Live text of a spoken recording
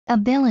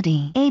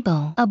ability,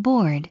 able,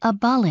 aboard,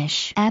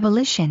 abolish,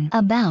 abolition,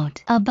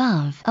 about,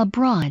 above,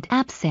 abroad,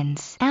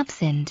 absence,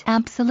 absent,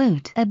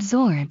 absolute,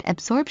 absorb,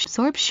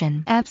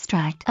 absorption,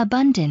 abstract,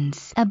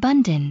 abundance,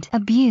 abundant,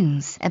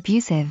 abuse,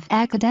 abusive,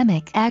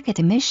 academic,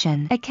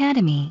 academician,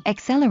 academy,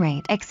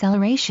 accelerate,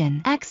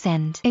 acceleration,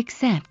 accent,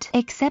 accept,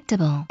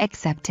 acceptable,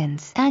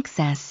 acceptance,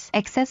 access,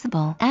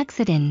 accessible,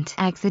 accident,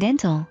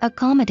 accidental,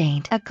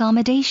 accommodate,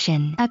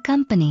 accommodation,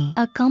 accompany,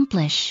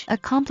 accomplish,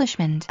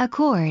 accomplishment,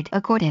 accord,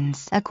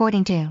 accordance,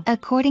 according to,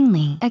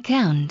 accordingly,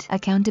 account,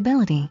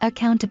 accountability,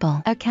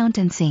 accountable,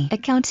 accountancy,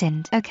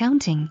 accountant,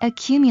 accounting,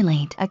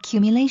 accumulate,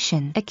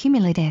 accumulation,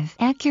 accumulative,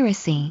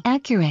 accuracy,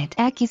 accurate,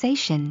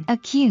 accusation,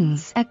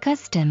 accuse,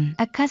 accustom,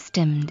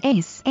 accustomed,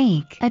 ace,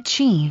 ache,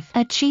 achieve,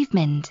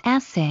 achievement,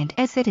 acid,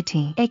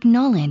 acidity,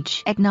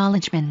 acknowledge,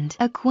 acknowledgement,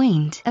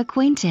 acquaint,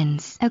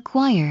 acquaintance,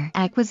 acquire,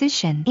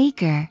 acquisition,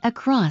 acre,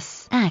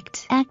 across,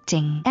 act,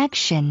 acting,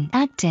 action,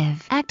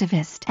 active,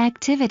 activist,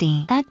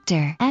 activity,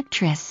 actor,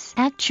 actress,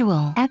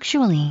 actual,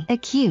 actually,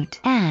 acute,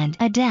 add,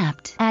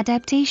 adapt,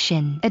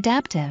 adaptation,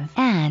 adaptive,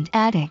 add,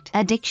 addict,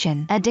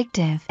 addiction,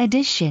 addictive,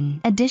 addition,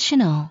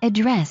 additional,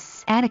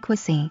 address,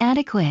 adequacy,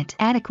 adequate,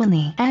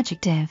 adequately,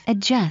 adjective,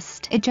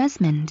 adjust,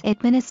 adjustment,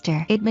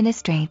 administer,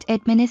 administrate,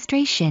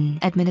 administration,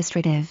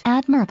 administrative,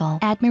 admirable,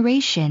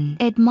 admiration,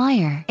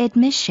 admire,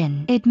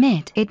 admission,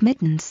 admit,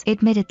 admittance,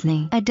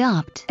 admittedly,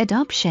 adopt,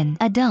 adoption,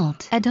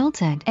 adult,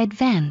 adulthood,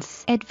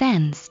 advance,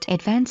 advanced,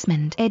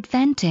 advancement,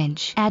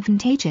 advantage,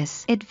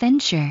 advantageous,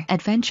 adventure,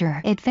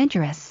 adventure,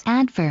 adventurous,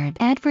 adverb,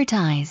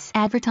 advertise,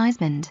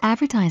 advertisement,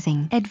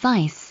 advertising,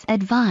 advice,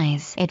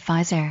 advise,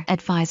 advisor,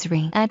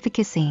 advisory,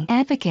 advocacy,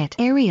 advocate,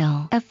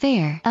 aerial,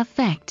 affair,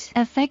 affect,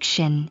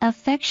 affection,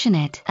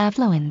 affectionate,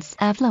 affluence,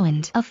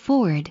 affluent,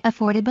 afford,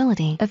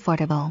 affordability,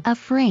 affordable,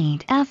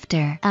 afraid,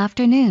 after,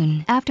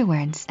 afternoon,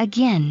 afterwards,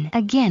 again,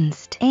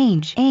 against,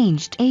 age,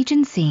 aged,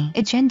 agency,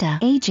 agenda,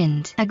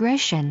 agent,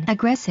 aggression,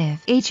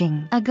 aggressive,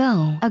 aging,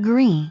 ago,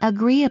 agree,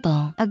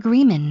 agreeable,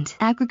 agreement,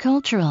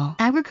 agricultural,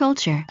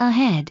 agriculture,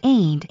 ahead,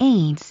 aid,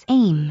 aids,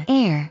 aim,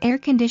 air, air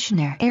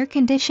conditioner, air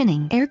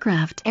conditioning,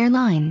 aircraft,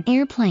 airline,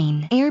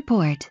 airplane,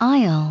 airport,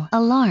 aisle,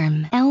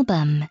 alarm,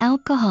 album,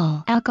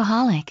 alcohol,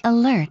 alcoholic,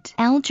 alert,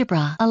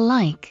 algebra,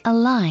 alike,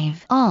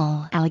 alive,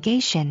 all,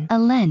 allegation,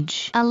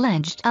 allege,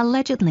 alleged,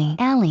 allegedly,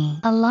 alley,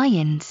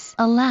 alliance,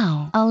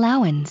 allow,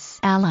 allowance,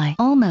 ally,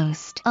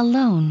 almost,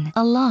 alone,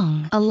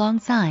 along,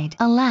 alongside,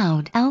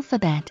 allowed,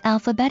 alphabet,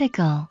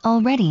 alphabetical,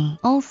 already,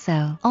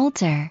 also,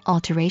 alter,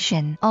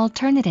 alteration,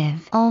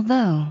 alternative,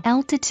 although,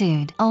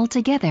 altitude,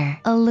 altogether,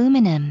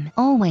 aluminum,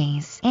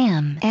 always,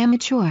 am,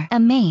 amateur,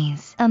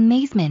 amaze,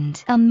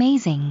 amazement,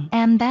 amazing,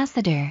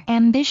 ambassador,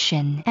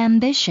 ambition,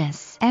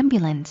 ambitious,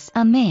 ambulance,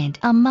 amid,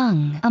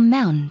 among,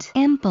 amount,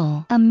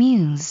 ample,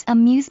 amuse,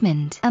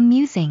 amusement,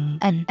 amusing,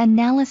 an,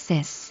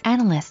 analysis,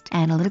 analyst,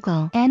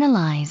 analytical,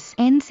 analyze,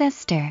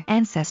 ancestor,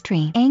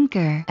 ancestry,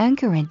 anchor,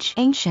 anchorage,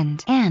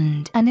 ancient,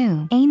 and,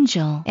 anew,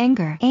 angel,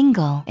 anger,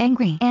 angle,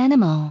 angry,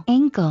 animal,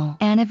 ankle,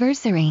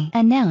 anniversary,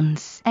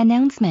 announce,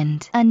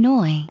 announcement,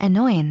 annoy,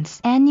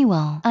 annoyance,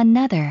 annual,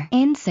 another,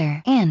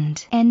 answer,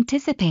 and,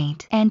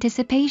 anticipate,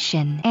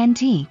 anticipation,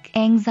 antique,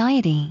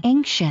 anxiety,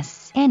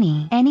 anxious,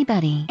 any,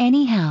 anybody,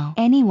 anyhow,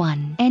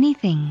 anyone,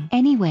 anything,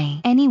 anyway,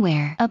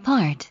 anywhere,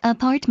 apart,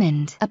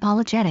 apartment,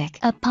 apologetic,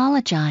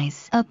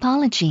 apologize,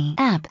 apology,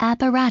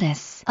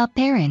 apparatus,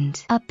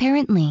 apparent,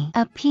 apparently,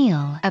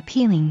 appeal,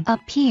 appealing,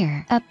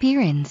 appear,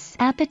 appearance,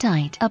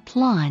 appetite,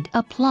 applaud,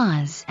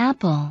 applause,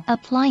 apple,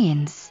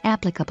 appliance,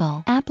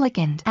 applicable,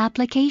 applicant,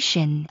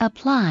 application,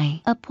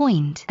 apply,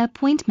 appoint,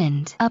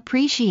 appointment,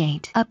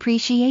 appreciate,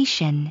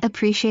 appreciation,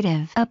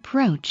 appreciative,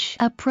 approach,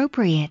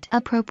 appropriate,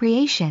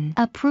 appropriation,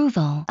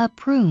 approval,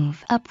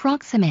 approve,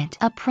 approximate,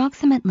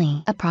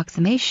 approximately,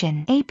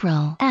 approximation,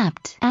 April,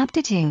 apt,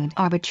 aptitude,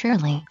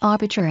 arbitrarily,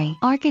 arbitrary,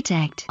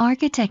 architect,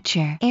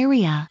 architecture,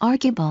 area,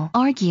 arguable,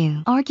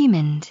 argue,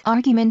 argument,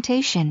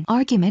 argumentation,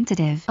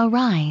 argumentative,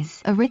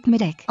 arise,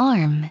 arithmetic,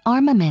 arm,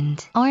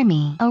 armament,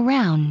 army,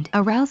 around,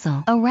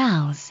 arousal,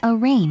 arouse,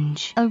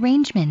 arrange,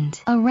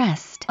 arrangement,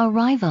 arrest,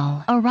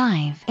 arrival,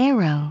 arrive,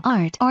 arrow,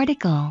 art,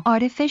 article,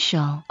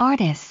 artificial,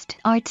 artist,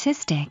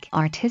 artistic,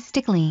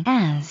 artistically,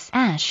 as,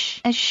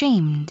 ash,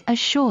 ashamed,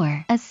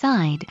 ashore,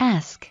 aside,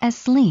 ask,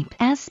 asleep,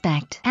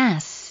 aspect,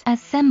 ass,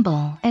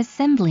 assemble,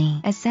 assembly,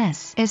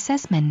 assess,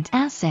 assessment,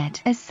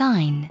 asset,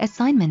 assign,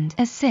 assignment,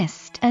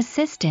 assist,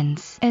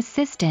 assistance,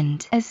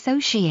 assistant,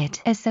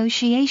 associate,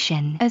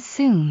 association,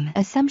 assume,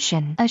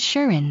 assumption,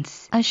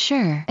 assurance,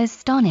 assure,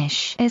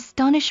 astonish,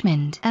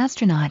 astonishment,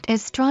 astronaut,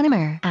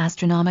 astronomer,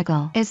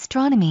 astronomical,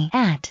 astronomy,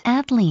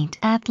 athlete,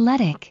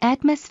 athletic,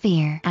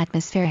 atmosphere,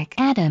 atmospheric,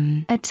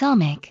 atom,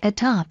 atomic,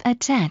 atop,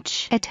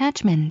 attach,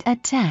 attachment,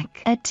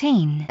 attack,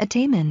 attain,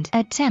 attainment,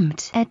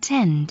 attempt,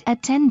 attend,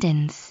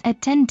 attendance,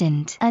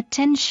 attendant,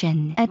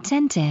 attention,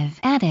 attentive,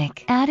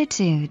 attic,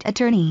 attitude,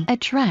 attorney,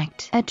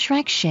 attract,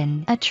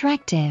 attraction,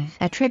 attractive,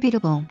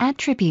 attributable,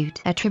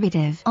 attribute,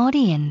 attributive,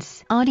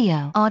 audience,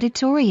 audio,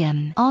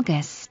 auditorium,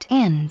 August,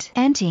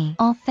 anti,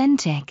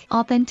 authentic,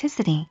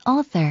 authenticity,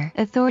 author,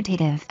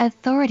 authoritative,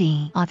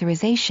 authority,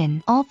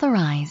 authorization,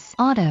 authorize,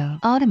 auto,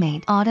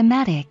 automate,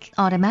 automatic,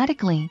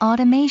 automatically,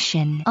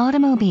 automation,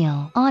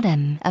 automobile,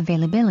 autumn,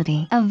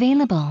 availability,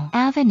 available,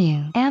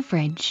 avenue,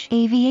 average,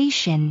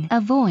 aviation,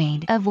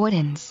 avoid,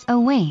 avoidance,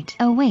 await,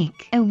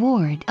 awake,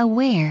 award,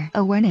 aware,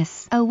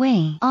 awareness,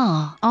 away,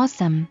 awe,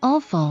 awesome,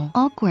 awful,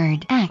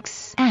 awkward,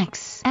 axe,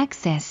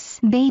 access,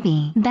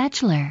 baby,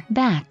 bachelor,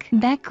 back,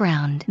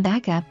 background,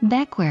 backup,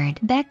 backward,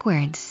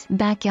 backwards,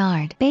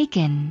 backyard,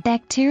 bacon,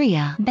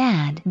 bacteria,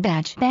 bad,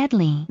 batch,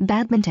 badly,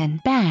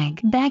 badminton, bag,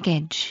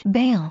 baggage,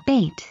 bail,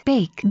 bait,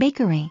 bake,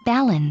 bakery,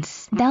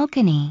 balance,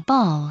 balcony,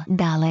 ball,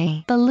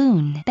 ballet,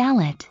 balloon,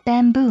 ballot,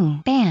 bamboo,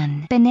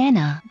 ban,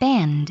 banana,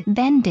 band,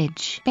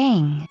 bandage,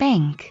 bang,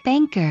 bank,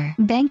 banker,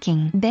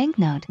 banking,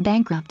 banknote,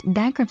 bankrupt,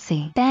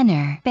 bankruptcy,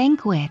 banner,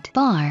 banquet,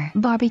 bar,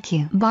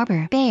 barbecue,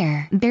 barber,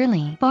 bear,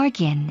 barely,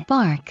 bargain,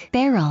 bark,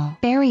 barrel,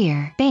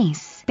 barrier,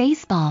 base,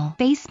 baseball,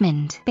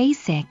 basement,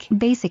 basic,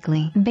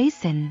 basically,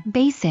 basin,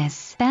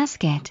 basis,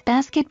 basket,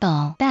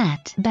 basketball,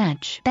 bat,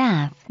 batch,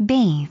 bath,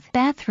 bathe,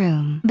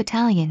 bathroom,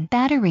 battalion,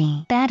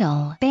 battery,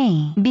 battle,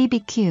 bay,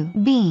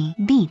 BBQ, bee,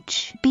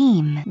 beach,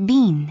 beam,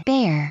 bean,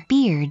 bear,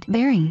 beard,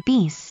 bearing,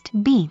 beast,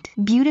 beat,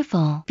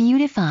 beautiful,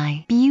 beautify,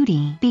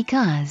 beauty,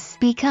 because,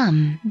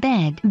 become,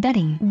 bed,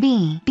 bedding,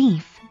 bee,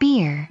 beef,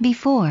 beer,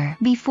 before,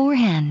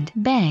 beforehand,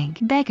 beg,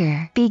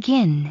 beggar,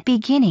 begin,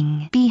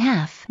 beginning,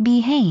 behalf,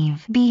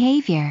 behave,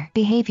 behavior,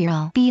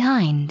 behavioral,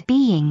 behind,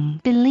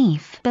 being,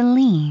 belief,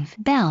 believe,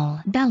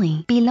 bell,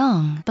 belly,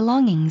 belong,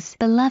 belongings,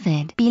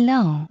 beloved,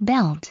 below,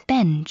 belt,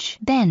 bench,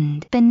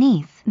 bend,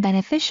 beneath,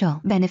 beneficial,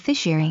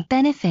 beneficiary,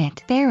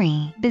 benefit,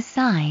 very,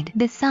 beside,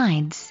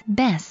 besides,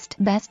 best,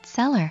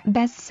 bestseller,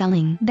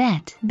 best-selling,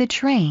 bet,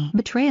 betray,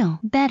 betrayal,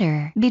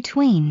 better,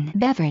 between,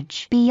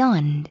 beverage,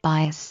 beyond,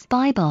 bias,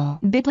 Bible,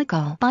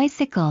 biblical,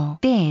 bicycle,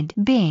 bid,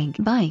 big,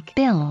 bike,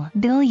 bill,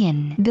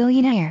 billion,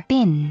 billionaire,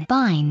 bin,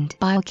 bind,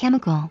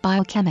 biochemical,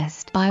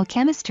 biochemist,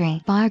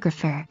 biochemistry,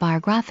 biographer,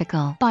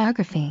 biographical,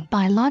 biography,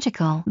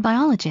 biological,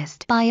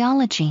 biologist,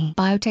 biology,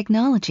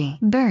 biotechnology,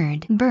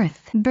 bird,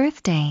 birth,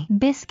 birthday,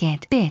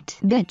 biscuit, bit,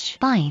 bitch,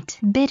 bite,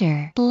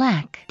 bitter,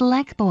 black,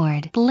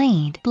 blackboard,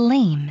 blade,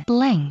 blame,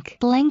 blank,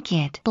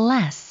 blanket,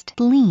 blast,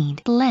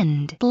 bleed,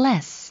 blend,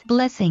 bless,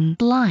 blessing,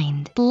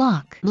 blind,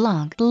 block,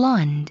 blog,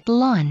 blonde,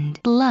 blonde,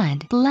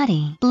 blood,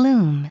 bloody,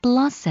 bloom,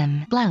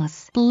 blossom,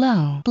 blouse,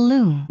 blow,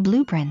 blue,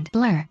 blueprint,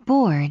 blur,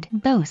 board,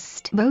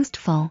 boast,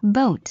 boastful,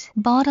 boat,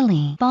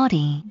 bodily,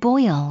 body,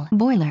 boil,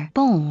 boiler,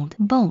 bold,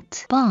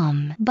 bolt,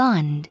 bomb,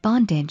 bond,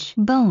 bondage,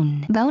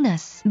 bone,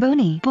 bonus,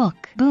 bony,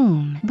 book,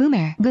 boom,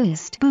 boomer,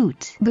 boost,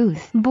 boot,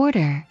 booth,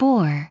 border,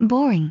 bore,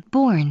 boring,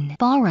 born,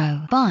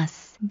 borrow,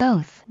 boss,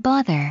 both,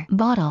 bother,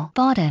 bottle,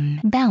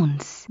 bottom,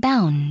 bounce,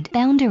 bound,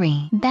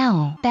 boundary,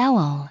 bow,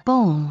 bowel,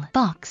 bowl,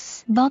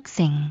 box,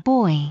 boxing,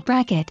 boy,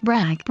 bracket,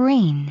 brag,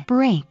 brain,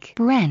 break,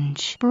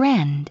 branch,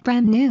 brand,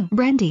 brand new,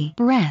 brandy,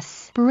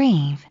 breast,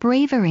 brave,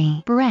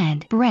 bravery,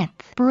 bread,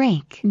 breadth,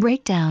 break,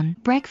 breakdown,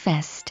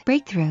 breakfast,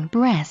 breakthrough,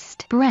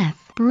 breast,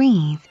 breath,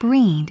 breathe,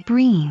 breed,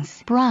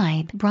 breeze,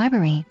 bribe,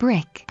 bribery,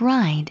 brick,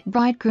 bride,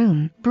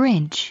 bridegroom,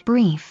 bridge,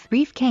 brief,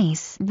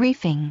 briefcase,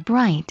 briefing,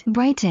 bright,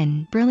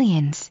 brighten,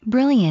 brilliance,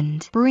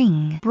 brilliant,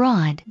 bring,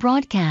 broad,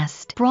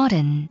 broadcast,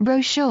 broaden,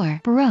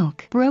 brochure,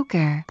 broke,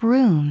 broker,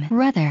 broom,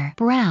 brother,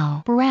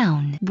 brow,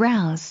 brown,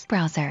 browse,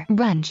 browser,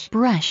 brunch,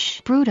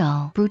 brush,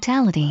 brutal,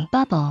 brutality,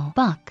 bubble,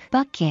 buck,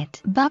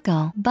 bucket,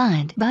 buckle,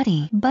 bud,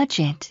 buddy,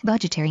 budget,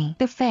 budgetary,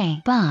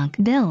 buffet, bug,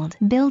 build,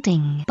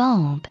 building,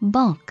 bulb,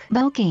 bulk,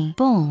 bulky,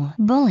 bull,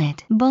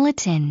 bullet,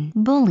 bulletin,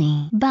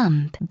 bully,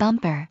 bump,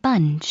 bumper,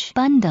 bunch,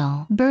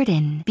 bundle,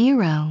 burden,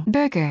 bureau,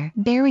 burger,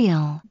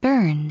 burial,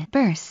 burn,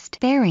 burst,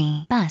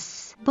 berry,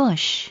 bus,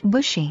 bush,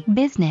 bushy,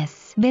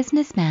 business,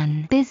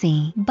 businessman,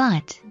 busy,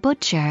 butt,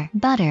 butcher,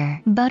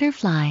 butter,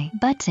 butterfly,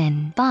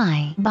 button,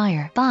 buy,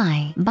 buyer,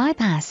 buy,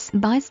 bypass,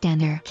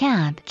 bystander,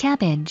 cab,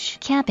 cabbage,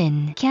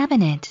 cabin,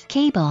 cabinet,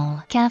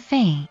 cable,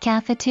 cafe,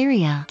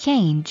 cafeteria,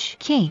 cage,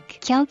 cake,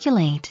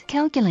 calculate,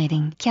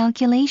 calculating,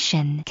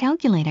 calculation,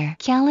 calculator,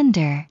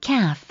 calendar,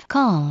 calf,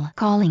 call,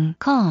 calling,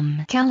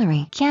 calm,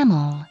 calorie,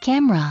 camel,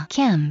 camera,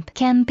 camp,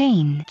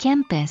 campaign,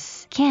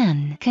 campus,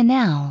 can,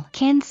 canal,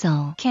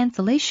 cancel,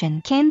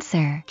 cancellation,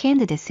 cancer,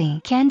 candidacy,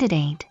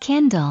 candidate,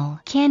 candle,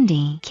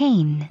 candy,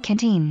 cane,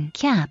 canteen,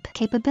 cap,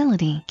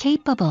 capability,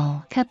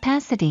 capable,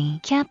 capacity,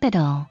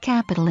 capital,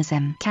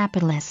 capitalism,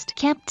 capitalist,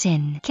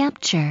 captain,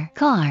 capture,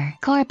 car,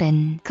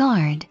 carbon,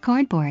 card,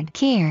 cardboard,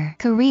 care,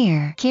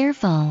 career,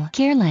 careful,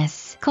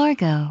 careless,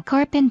 cargo,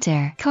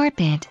 carpenter,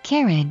 carpet,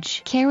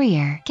 carriage,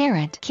 carrier,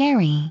 carrot,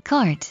 carry,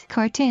 cart,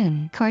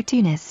 cartoon,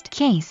 cartoonist,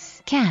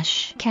 case,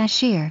 cash,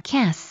 cashier,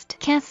 cast,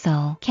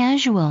 castle,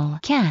 casual,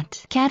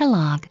 cat,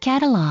 catalog,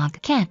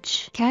 catalog,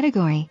 catch,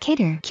 category,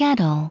 cater,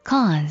 cattle,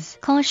 cause,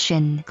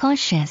 caution,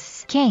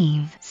 cautious,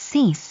 cave,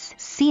 cease,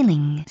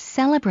 ceiling,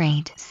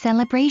 celebrate,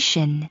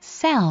 celebration,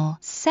 sell,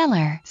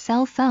 seller,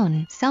 cell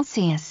phone,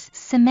 Celsius,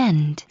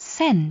 cement,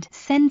 cent,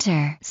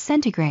 center,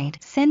 centigrade,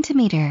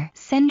 centimeter,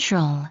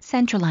 central,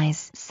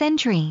 centralize,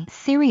 century,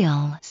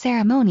 serial,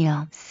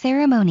 ceremonial,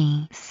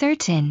 ceremony,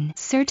 certain,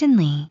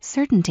 certainly,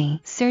 certainty,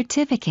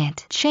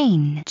 certificate,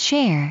 chain,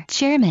 chair,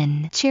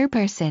 chairman,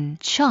 chairperson,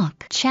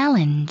 chalk,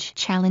 challenge,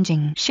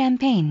 challenging,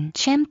 champagne,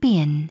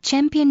 champion,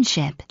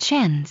 championship,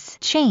 chance,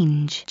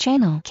 change,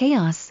 channel,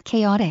 chaos,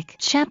 chaotic,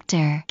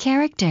 chapter,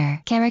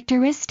 character,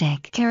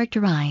 characteristic,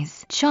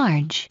 characterize,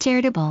 charge,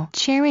 charitable,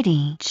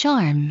 charity,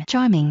 charm,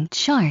 charming,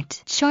 chart,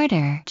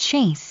 charter,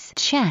 chase,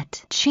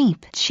 chat,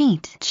 cheap,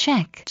 cheat,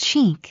 check,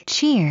 cheek,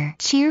 cheer,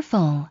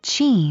 cheerful,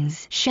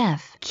 cheese,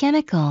 chef,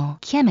 chemical,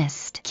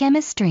 chemist,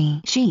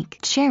 chemistry, cheek,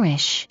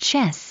 cherish,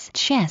 chess,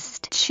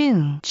 chest,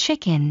 chew,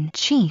 chicken,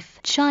 chief,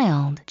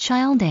 child,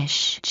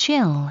 childish,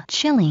 chill,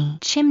 chili,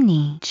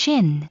 chimney,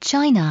 chin,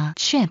 china,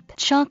 chip,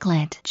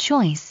 chocolate,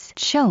 choice,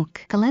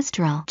 choke,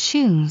 cholesterol,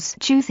 choose,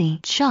 choosy,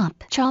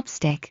 chop,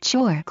 chopstick,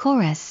 chore,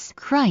 chorus,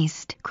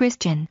 Christ,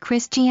 Christian,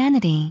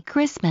 Christianity,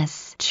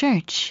 Christmas,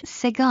 church,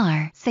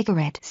 cigar,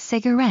 cigarette,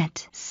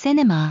 cigarette,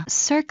 cinema,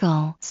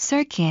 circle,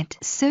 circuit,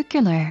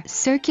 circular,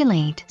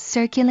 circulate,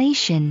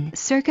 circulation,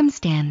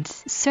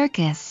 circumstance,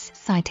 circus,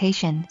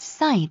 citation,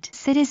 site,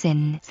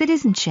 citizen,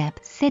 citizenship,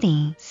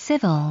 city,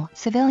 civil,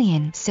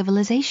 civilian,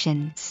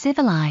 civilization,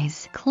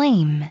 civilize,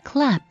 claim,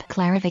 clap,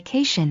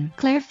 clarification,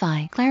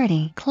 clarify,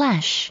 clarity,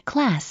 clash,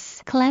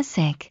 class,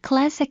 classic,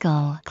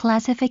 classical,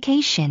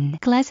 classification,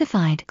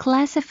 classified,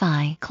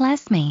 classify,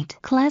 classmate,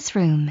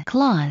 classroom,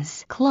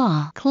 clause,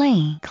 claw,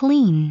 clay,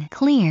 clean,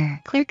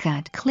 clear,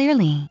 clearcut,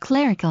 clearly,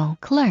 clerical,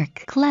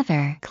 clerk,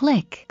 clever,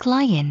 click,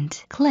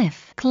 client,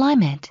 cliff,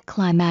 climate,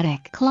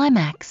 climatic,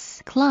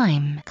 climax,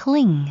 climb,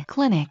 cling,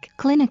 clinic,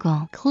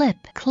 clinical, clip,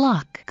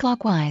 clock,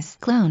 clockwise,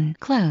 clone,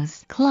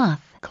 close,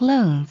 cloth,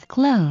 clothes,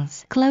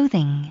 clothes,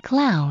 clothing,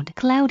 cloud,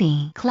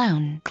 cloudy,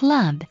 clown,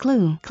 club,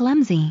 clue,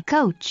 clumsy,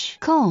 coach,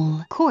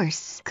 coal,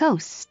 course,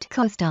 coast,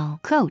 coastal,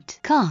 coat,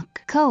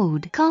 cock,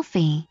 code,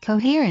 coffee,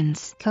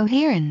 coherence,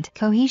 coherent,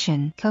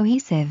 cohesion,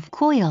 cohesive,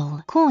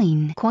 coil,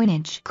 coin,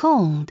 coinage,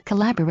 cold,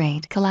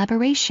 collaborate,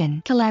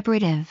 collaboration,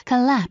 collaborative,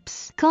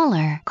 collapse,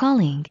 collar,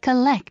 colleague,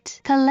 collect,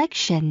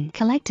 collection,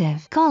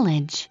 collective,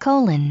 college,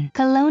 colon,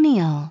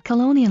 colonial,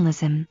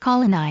 colonialism,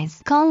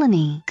 colonize,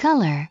 colony,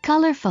 color,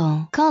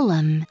 colorful,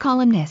 column,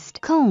 columnist,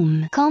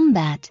 comb,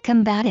 combat,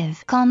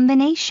 combative,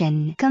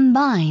 combination,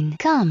 combine,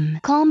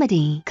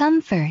 comedy,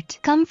 comfort,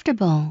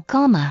 comfortable,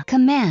 comma,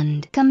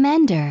 command,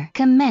 commander,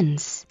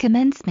 commence,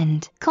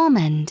 commencement,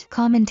 comment,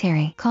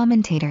 commentary,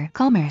 commentator,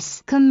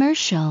 commerce,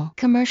 commercial,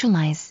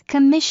 commercialize,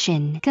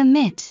 commission,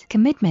 commit,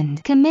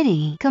 commitment,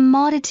 committee,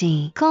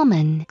 commodity,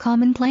 common,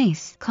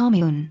 commonplace,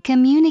 commune,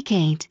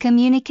 communicate,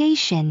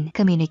 communication,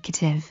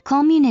 communicative,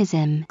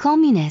 communism,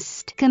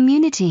 communist,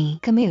 community,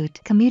 commute,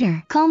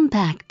 commuter,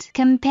 compact,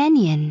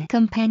 companion,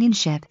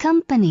 companionship,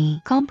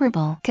 company,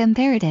 comparable,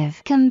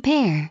 comparative,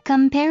 compare,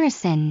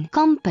 comparison,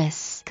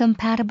 compass,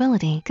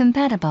 compatibility,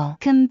 compatible,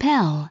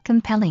 compel,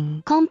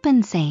 compelling,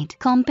 compensate,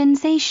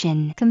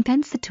 compensation,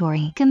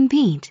 compensatory,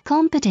 compete,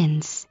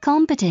 competence,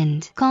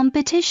 competent,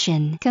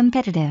 competition,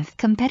 competitive,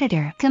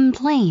 competitor,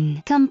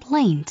 complain,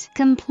 complaint,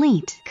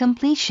 complete,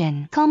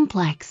 completion,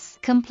 complex,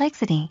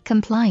 complexity,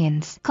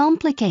 compliance,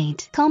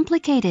 complicate,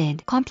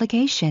 complicated,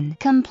 complication,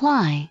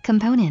 comply,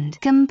 component,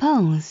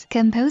 compose,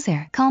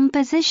 composer,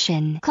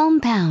 composition,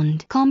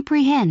 compound,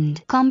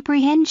 comprehend,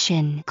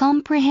 comprehension,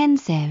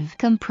 comprehensive,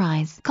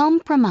 comprise,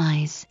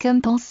 compromise,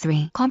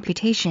 compulsory,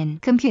 computation,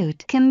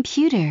 compute,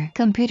 computer,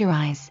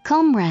 computerize,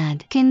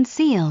 comrade,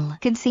 conceal,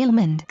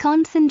 concealment,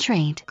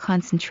 concentrate,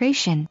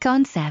 concentration,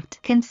 concept,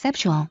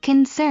 conceptual,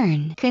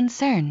 concern,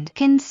 concerned,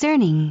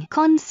 concerning,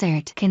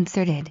 concert,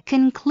 concerted,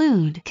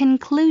 conclude,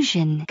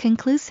 conclusion,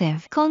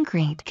 conclusive,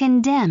 concrete,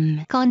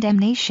 condemn,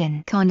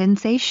 condemnation,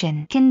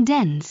 condensation,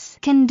 condense,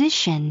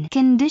 condition,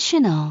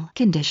 conditional,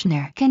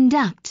 conditioner,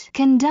 conduct,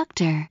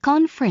 conductor,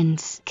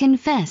 conference,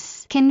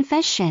 confess,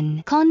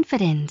 confession,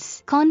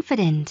 confidence,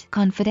 confident,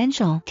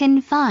 confidential,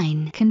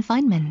 confine,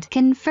 confinement,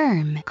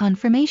 confirm,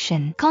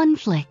 confirmation,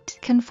 conflict,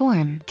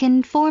 conform,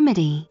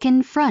 conformity,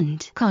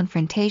 confront,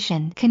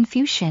 confrontation,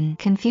 confusion,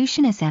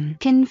 confucianism,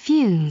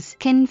 confuse,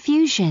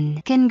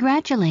 confusion,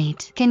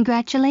 congratulate,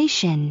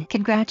 congratulation,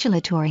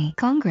 congratulatory,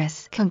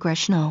 congress,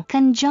 congressional,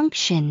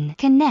 conjunction,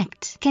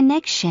 connect,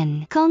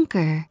 connection,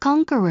 conquer,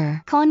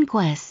 conqueror,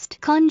 conquest,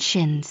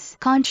 conscience,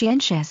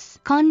 conscientious,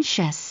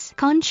 conscious,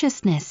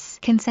 consciousness,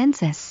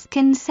 consensus,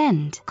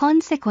 consent,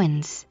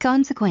 consequence,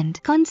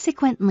 consequent,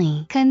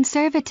 consequently,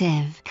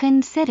 conservative,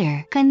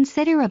 consider,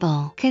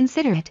 considerable,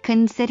 considerate,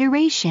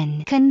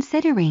 consideration,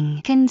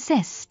 considering,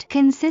 consist,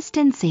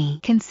 consistency,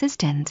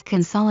 consistent,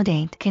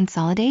 consolidate,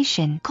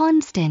 consolidation,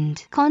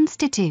 constant,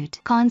 constitute,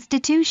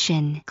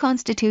 constitution,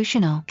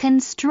 constitutional,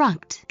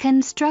 construct,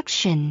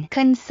 construction,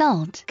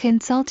 consult,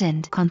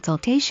 consultant,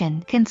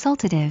 consultation,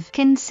 consultative,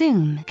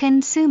 consume,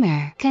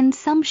 consumer,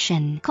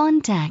 consumption,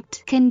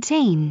 contact,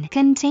 contain,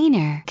 container,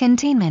 container,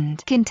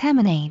 containment,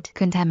 contaminate,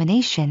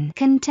 contamination,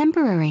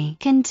 contemporary,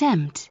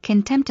 contempt,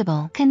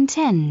 contemptible,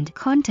 contend,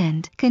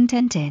 content,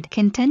 contented,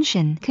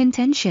 contention,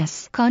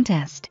 contentious,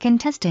 contest,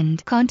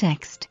 contestant,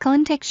 context,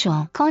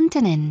 contextual,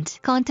 continent,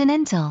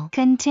 continental,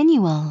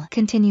 continual,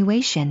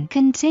 continuation,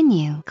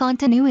 continue,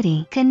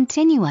 continuity,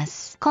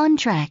 continuous,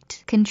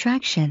 contract,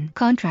 contraction,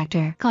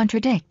 contractor,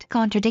 contradict,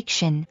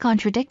 contradiction,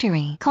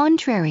 contradictory,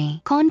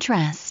 contrary,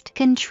 contrast,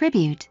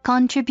 contribute,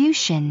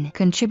 contribution,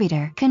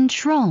 contributor,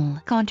 control,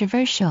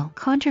 controversial,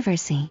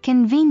 controversy,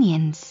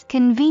 convenience,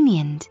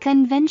 convenient,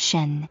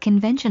 convention,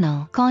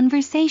 conventional,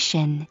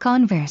 conversation,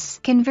 converse,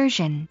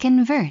 conversion,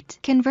 convert,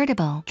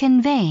 convertible,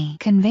 convey,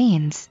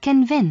 conveyance,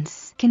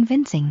 convince,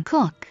 convincing,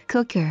 cook,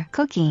 cooker,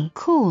 cookie,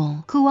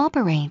 cool,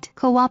 cooperate,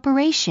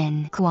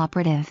 cooperation,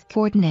 cooperative,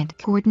 coordinate,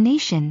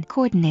 coordination,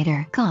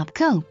 coordinator, cop,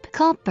 cope,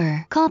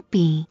 copper,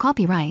 copy,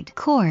 copyright,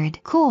 cord,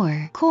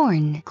 core,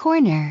 corn,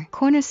 corner,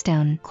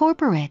 cornerstone,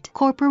 corporate,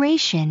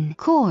 corporation,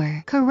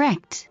 core,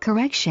 correct,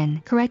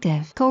 correction,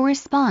 corrective,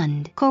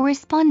 correspond,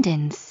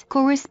 correspondence,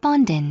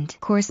 correspondent,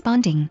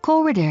 corresponding,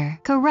 corridor,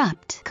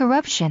 corrupt,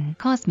 corruption,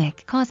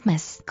 cosmic,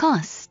 cosmos,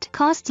 cost,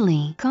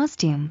 costly,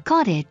 costume,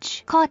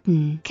 cottage,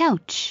 cotton,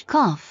 couch,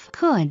 cough,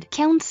 could,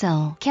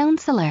 counsel,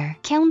 counselor,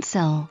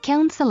 counsel,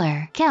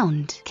 counselor,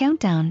 count,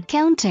 countdown,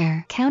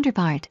 counter,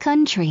 counterpart,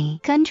 country,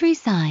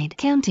 countryside,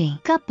 county,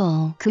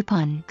 couple,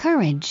 coupon,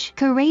 courage,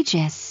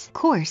 courageous,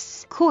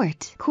 course,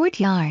 court,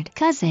 courtyard,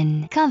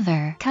 cousin,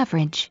 cover,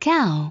 coverage,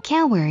 cow,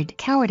 coward,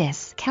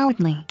 cowardice,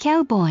 cowardly,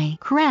 cowboy,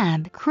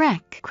 crab,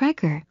 crack,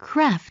 cracker,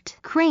 craft,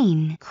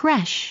 crane,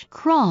 crash,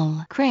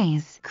 crawl,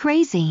 craze,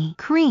 crazy,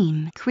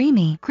 cream,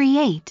 creamy,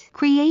 create,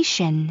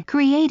 creation,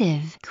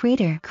 creative,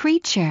 creator,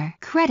 creature,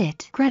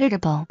 credit,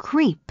 creditable,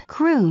 creep,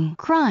 crew,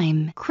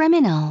 crime,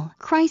 criminal,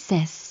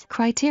 crisis,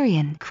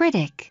 criterion,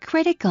 critic,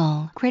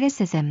 critical,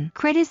 criticism,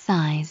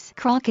 criticize,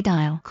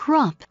 crocodile,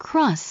 crop,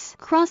 cross,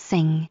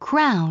 crossing,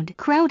 crowd,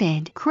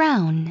 crowded,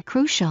 crown,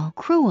 crucial,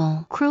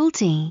 cruel,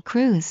 cruelty,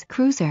 cruise,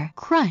 cruiser,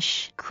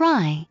 crush,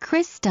 cry,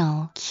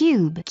 crystal,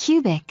 cube,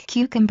 cubic,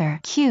 cucumber,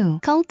 cue,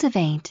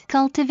 cultivate,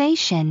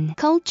 cultivation,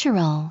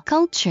 cultural,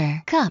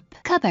 culture, cup,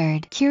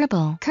 cupboard,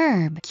 curable,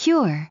 curb,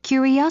 cure,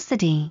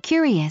 curiosity,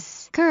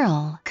 curious,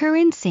 curl,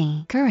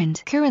 currency,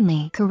 current,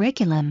 currently,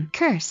 curriculum,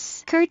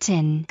 curse,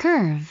 curtain,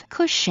 curve,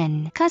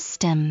 cushion,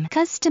 custom,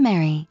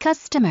 customary,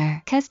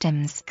 customer,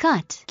 customs,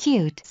 cut,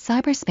 cute,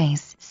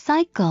 cyberspace,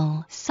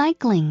 cycle,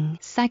 cycling,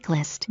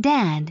 cyclist,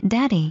 dad,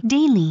 daddy,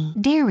 daily,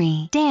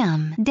 dairy,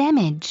 dam,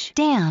 damage,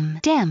 dam,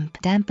 damp,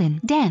 dampen,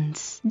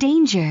 dance,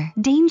 danger,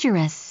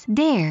 dangerous,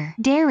 dare,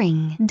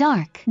 daring,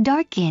 dark,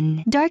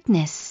 darken,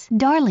 darkness,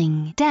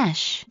 darling,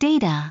 dash,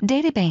 data,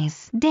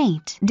 database,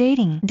 date,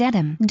 dating,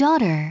 datum,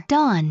 daughter,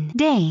 dawn,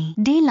 day,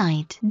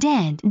 daylight,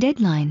 dead,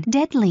 deadline,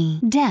 deadly,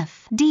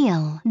 deaf,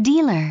 deal,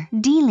 dealer,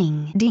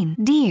 dealing, dean,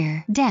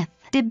 dear, death,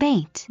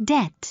 debate,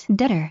 debt,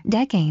 debtor,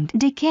 decade,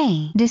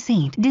 decay,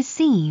 deceit,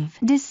 deceive,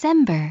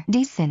 December,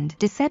 decent,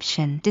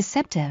 deception,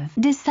 deceptive,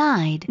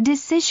 decide,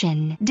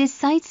 decision,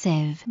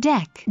 decisive,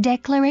 deck,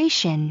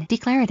 declaration,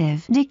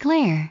 declarative,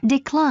 declare,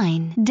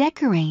 decline,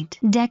 decorate,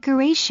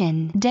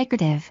 decoration,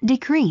 decorative,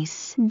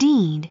 decrease,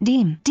 deed,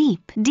 dim,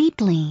 deep,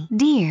 deeply,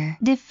 dear,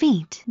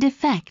 defeat,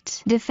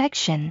 defect,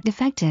 defection,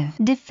 defective,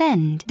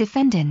 defend,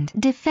 defendant,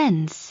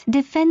 defense,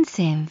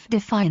 defensive,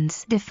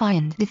 defiance,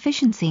 defiant,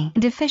 deficiency,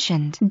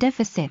 deficient,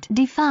 deficit,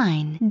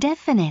 define,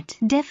 definite,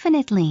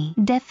 definitely,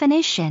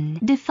 definition,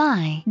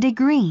 defy,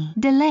 degree,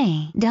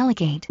 delay,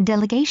 delegate,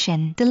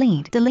 delegation,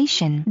 delete,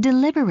 deletion,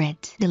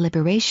 deliberate,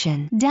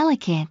 deliberation,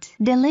 delicate,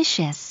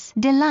 delicious,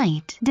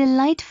 delight,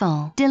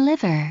 delightful,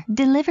 deliver,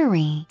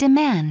 delivery,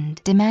 demand,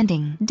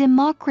 demanding,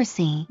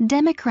 democracy,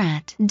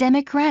 democrat,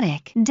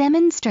 democratic,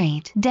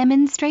 demonstrate,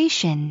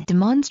 demonstration,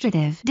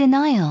 demonstrative,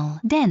 denial,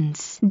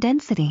 dense,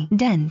 density,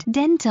 dent,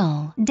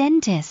 dental,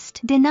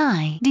 dentist,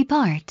 deny,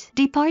 depart,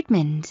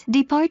 department,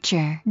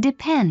 departure,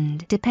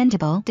 depend,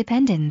 dependable,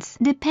 dependence,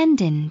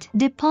 dependent,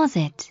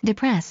 deposit,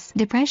 depress,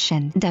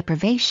 depression,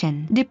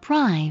 deprivation,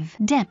 deprive,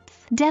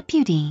 depth,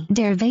 deputy,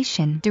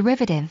 derivation,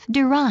 derivative,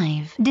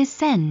 derive,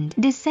 descend,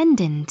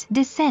 descendant,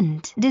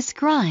 descent,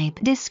 describe,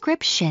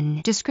 description,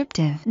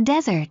 descriptive,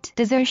 desert,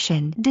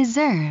 desertion,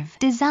 deserve,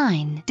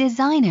 design,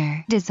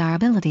 designer,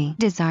 desirability,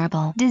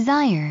 desirable,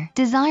 desire,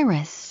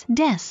 desirous,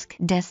 desk,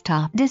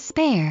 desktop,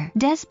 despair,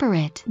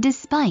 desperate,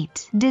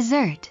 despite,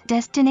 desert,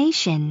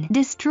 destination,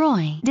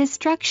 destroy,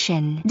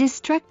 destruction,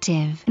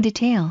 destructive,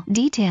 detail,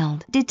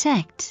 detailed,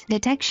 detect,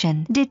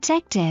 detection,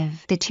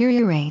 detective,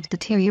 deteriorate,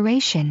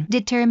 deterioration,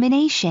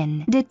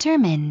 determination,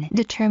 determine,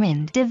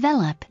 determined,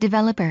 develop,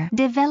 developer,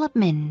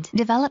 development,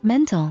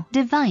 developmental,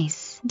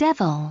 device,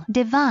 devil,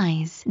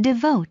 devise,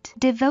 devote,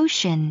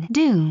 devotion,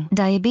 do,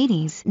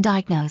 diabetes,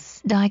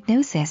 diagnose,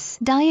 diagnosis,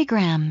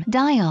 diagram,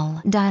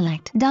 dial,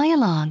 dialect,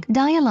 dialogue,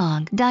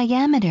 dialogue,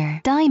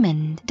 diameter,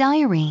 diamond,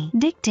 diary,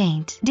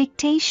 dictate,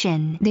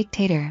 dictation,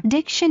 dictator,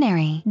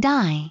 dictionary,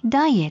 die,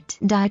 diet,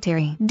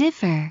 dietary,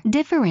 differ,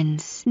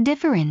 difference,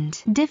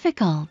 different,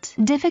 difficult,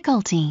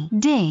 difficulty,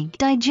 dig,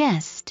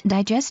 digest,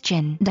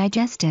 digestion,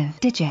 digestive,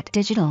 digit,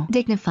 digital,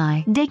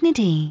 dignify,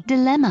 dignity,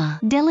 dilemma,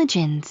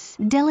 diligence,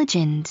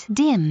 diligent,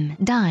 dim,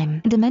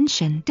 dime,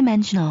 dimension,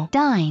 dimensional,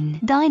 dine,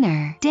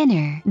 diner,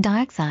 dinner,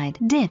 dioxide,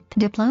 dip,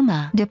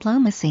 diploma,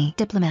 diplomacy,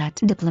 diplomat,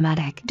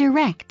 diplomatic,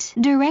 direct,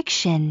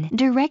 direction,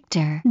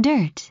 director,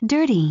 dirt,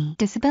 dirty,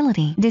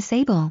 disability,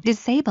 disable,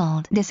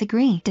 disabled,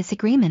 disagree,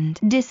 disagreement,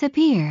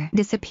 disappear,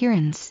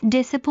 disappearance,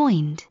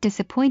 disappoint,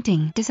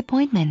 disappointing,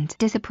 disappointment,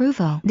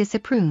 disapproval,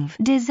 disapprove,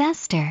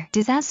 disaster,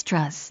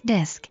 disastrous,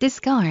 disc,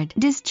 discard,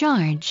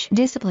 discharge,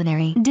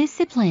 disciplinary,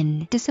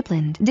 discipline,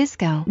 disciplined,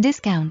 disco,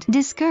 discount,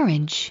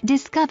 discourage,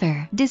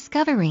 discover,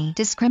 discovery,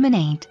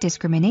 discriminate,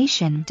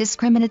 discrimination,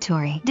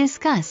 discriminatory,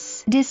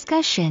 discuss,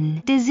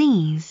 discussion,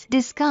 disease,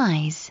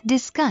 disguise,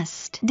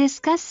 disgust,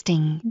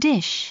 disgusting,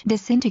 dish,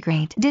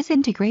 disintegrate,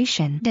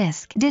 disintegration,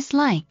 disc,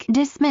 dislike,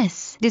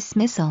 dismiss,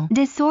 dismissal,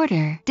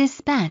 disorder,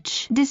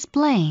 dispatch,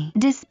 display,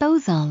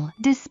 disposal,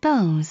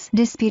 dispose,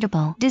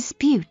 disputable,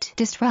 dispute,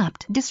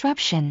 disrupt,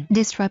 disruption,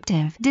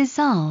 disruptive,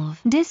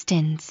 dissolve,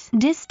 distance,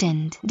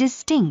 distant,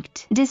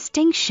 distinct,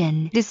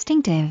 distinction,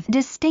 distinctive,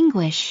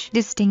 distinguish,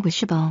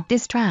 distinguishable,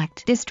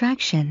 distract,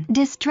 distraction,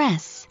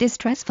 distress,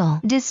 distressful,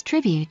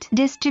 distribute,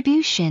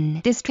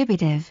 distribution,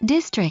 distributive,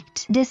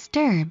 district,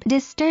 disturb,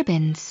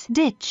 disturbance,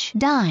 ditch,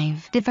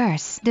 dive,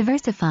 diverse,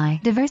 diversify,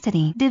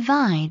 diversity,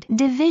 divide,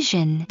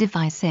 division,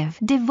 divisive,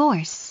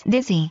 divorce,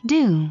 dizzy,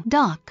 do,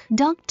 doc,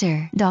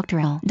 doctor,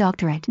 doctoral,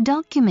 doctorate,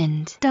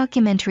 document,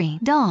 documentary,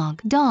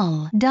 dog,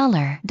 doll,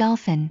 dollar,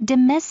 dolphin,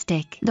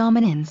 domestic,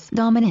 dominance,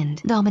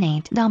 dominant,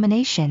 dominate,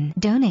 domination,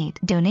 donate,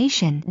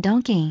 donation,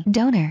 donkey,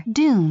 donor,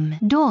 doom,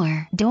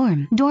 door,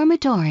 dorm,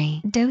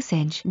 dormitory,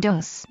 dosage,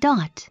 dose,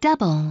 dot,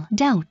 double,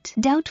 doubt,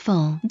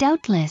 doubtful,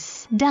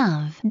 doubtless,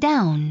 dove,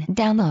 down,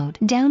 download,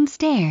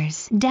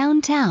 downstairs,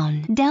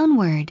 downtown,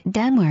 downward,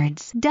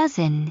 downwards,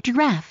 dozen,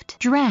 draft,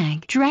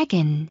 drag,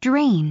 dragon,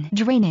 drain,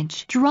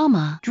 drainage,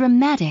 drama,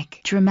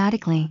 dramatic,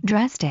 dramatically,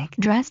 drastic,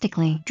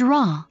 drastically,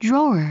 draw,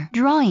 drawer,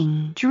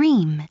 drawing,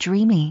 dream,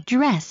 dreamy,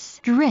 dress,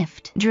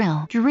 drift,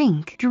 drill,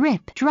 drink,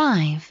 drip,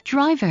 drive,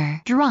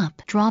 driver,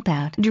 drop,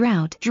 dropout,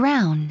 drought,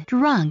 drown,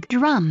 drug,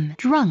 drum,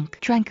 drunk,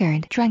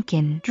 drunkard,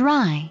 drunken,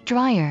 dry,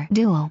 dryer,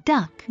 dual,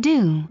 duck,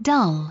 do,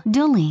 dull,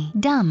 dully,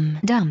 dumb,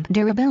 dump,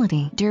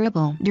 durability,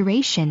 durable,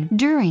 duration,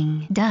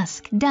 during,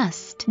 dusk,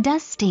 dust,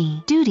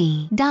 dusty,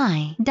 duty,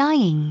 die,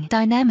 dying,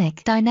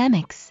 dynamic,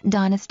 dynamics,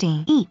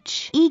 dynasty,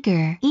 each,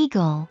 eager,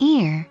 eagle,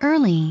 ear,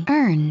 early,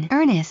 earn,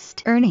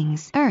 earnest,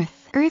 earnings,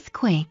 earth,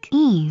 earthquake,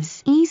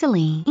 ease,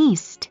 easily,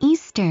 east,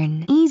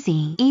 eastern,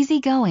 easy,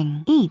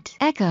 easygoing, eat,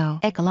 echo,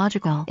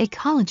 ecological,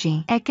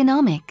 ecology,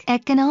 economic,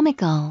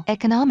 economical,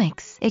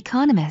 economics,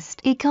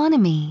 economist,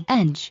 economy,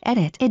 edge,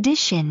 edit,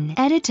 edition,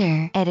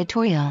 editor,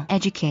 editorial,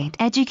 educate,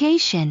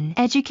 education,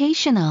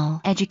 educational,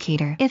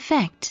 educator,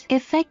 effect,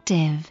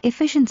 effective,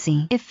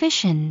 efficiency,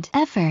 efficient,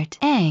 effort,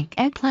 egg,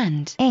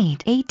 eggplant,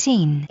 8,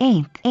 18,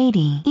 8,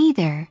 80,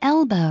 either,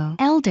 elbow,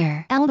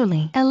 elder,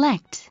 elderly,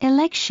 elect,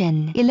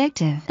 election,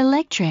 elective,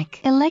 electric,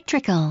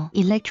 electrical,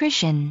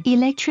 electrician,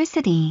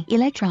 electricity,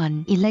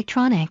 electron,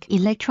 electronic,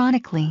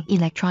 electronically,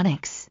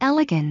 electronics,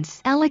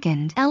 elegance,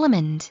 elegant,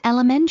 element,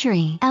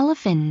 elementary,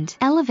 elephant,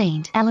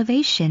 elevate,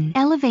 elevation,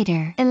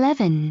 elevator,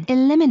 11,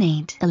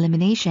 eliminate,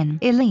 elimination,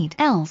 elite,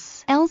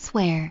 else,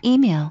 elsewhere,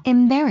 email,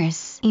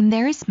 embarrass,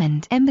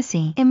 embarrassment,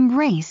 embassy,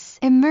 embrace,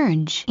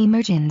 emerge,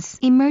 emergence,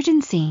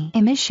 emergency,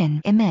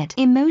 emission, emit,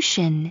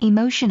 emotion,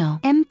 emotional,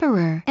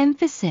 emperor,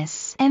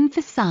 emphasis,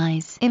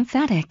 emphasize,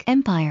 emphatic,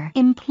 empire,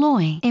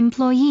 employ,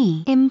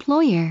 employee,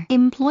 employer,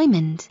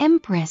 employment,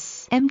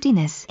 empress,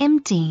 emptiness,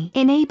 empty,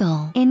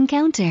 enable,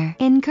 encounter,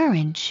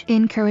 encourage,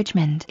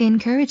 encouragement,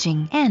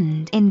 encouraging,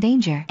 end,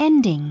 endanger,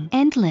 ending,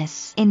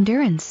 endless,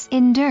 endurance,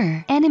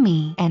 endure,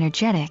 enemy,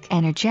 energetic,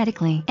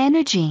 energetically,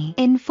 energy,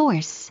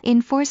 enforce,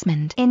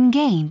 enforcement,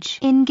 engage,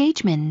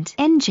 engagement,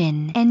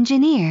 engine,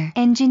 engineer,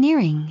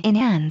 engineering,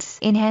 enhance,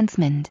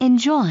 enhancement,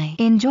 enjoy,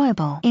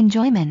 enjoyable,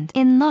 enjoyment,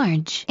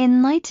 enlarge,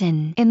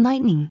 enlighten,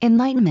 enlightening,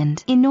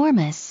 enlightenment,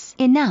 enormous,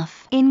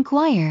 enough,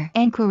 inquire,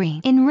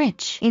 enquiry,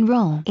 enrich,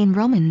 enroll,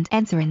 enrollment,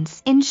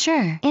 answerance,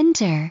 ensure,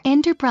 enter,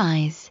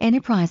 enterprise,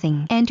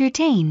 enterprising,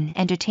 entertain,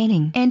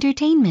 entertaining,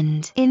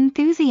 entertainment,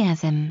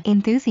 enthusiasm,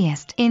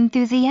 enthusiast,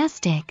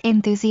 enthusiastic,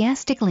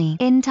 enthusiastically,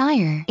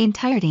 entire,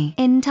 entirety,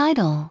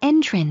 entitle,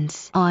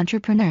 entrance,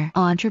 entrepreneur,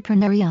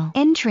 entrepreneurial,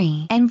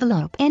 entry,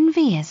 envelope,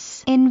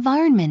 envious,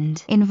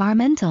 environment,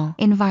 environmental,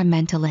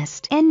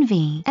 environmentalist,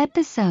 envy,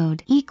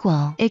 episode,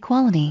 equal,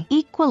 equality,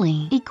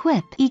 equally,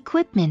 equip,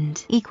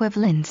 equipment,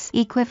 equivalence,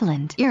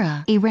 equivalent,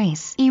 era,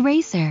 erase,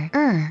 eraser,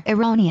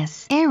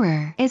 erroneous,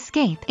 error,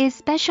 escape,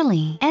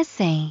 especially,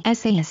 essay,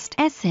 essayist,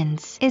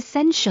 essence,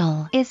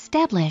 essential,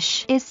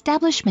 establish,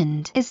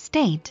 establishment,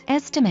 estate,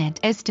 estimate,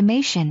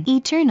 estimation,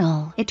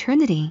 eternal,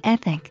 eternity,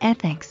 ethic,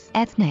 ethics,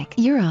 ethnic,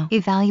 euro,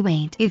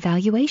 evaluate,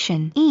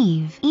 evaluation,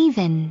 eve,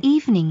 even,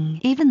 evening,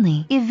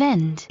 evenly,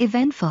 event,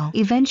 eventful,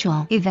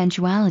 eventual,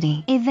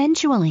 eventuality,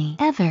 eventually,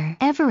 ever,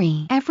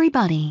 every,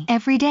 everybody,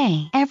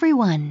 everyday,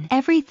 everyone,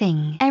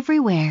 everything,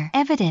 everywhere,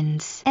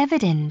 evidence,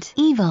 evident,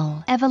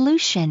 evil,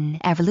 evolution,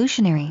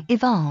 evolutionary,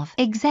 evolve,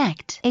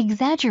 exact,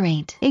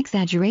 exaggerate,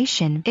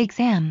 exaggeration,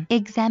 exam,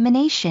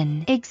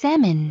 examination,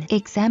 examine,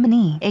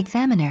 examinee,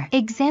 examiner,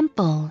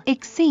 example,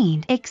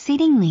 exceed,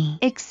 exceedingly,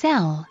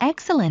 excel,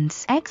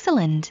 excellence,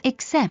 excellent,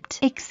 accept,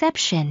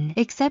 exception,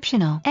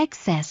 exceptional,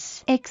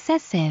 excess,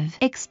 excessive,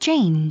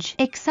 exchange,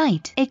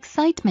 excite,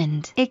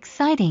 excitement,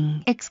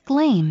 exciting,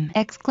 exclaim,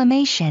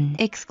 exclamation,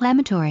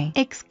 exclamatory,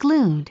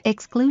 exclude,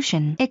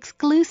 exclusion,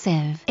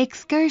 exclusive,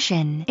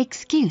 excursion,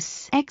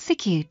 excuse,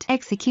 execute,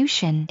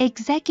 execution,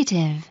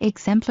 executive,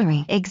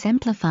 exemplary,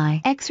 exemplify,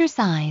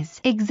 exercise,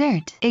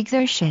 exert,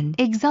 exertion,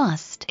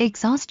 exhaust,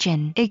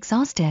 exhaustion,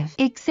 exhaustive,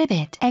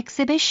 exhibit,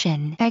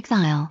 exhibition,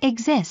 exile,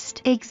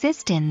 exist,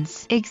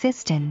 existence,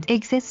 existent,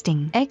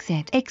 existing,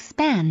 exit,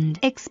 expand,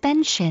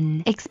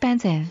 expansion,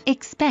 expansive,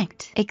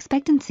 expect,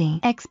 expectancy,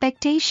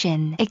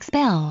 expectation,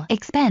 expel,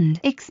 expend,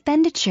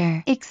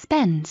 expenditure,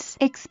 expense,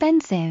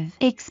 expensive,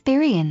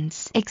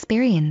 experience,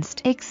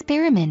 experienced,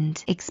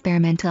 experiment,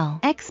 experimental,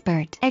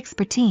 expert,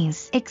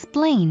 expertise,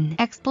 explain,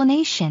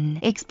 explanation,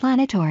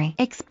 explanatory,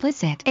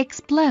 explicit,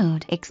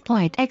 explode,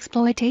 exploit,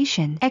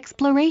 exploitation,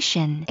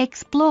 exploration,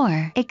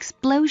 explore,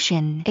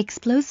 explosion,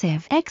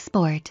 explosive,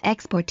 export,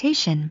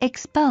 exportation,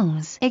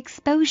 expose,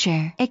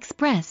 exposure,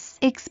 express,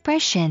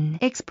 expression,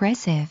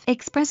 expressive,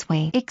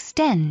 expressway,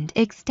 extend,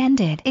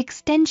 extended,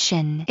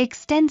 extension,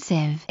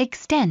 extensive,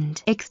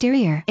 extent,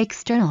 exterior,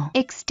 external,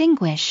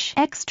 extinguish,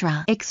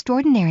 extra,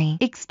 extraordinary,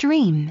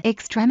 extreme,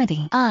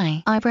 extremity,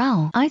 eye,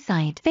 eyebrow,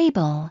 eyesight,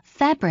 fable,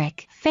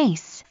 fabric,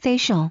 face,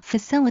 facial,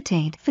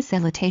 facilitate,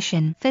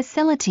 facilitation,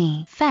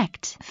 facility,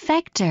 fact,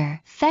 factor,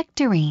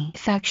 factory,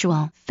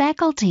 factual,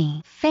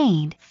 faculty,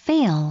 fade,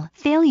 fail,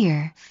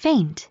 failure,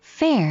 faint,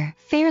 fair,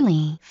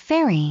 fairly,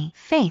 fairy,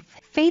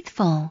 faith,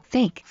 faithful,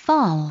 fake,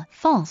 fall,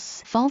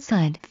 false,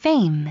 falsehood,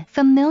 fame,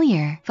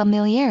 familiar,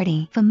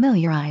 familiarity,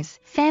 familiarize,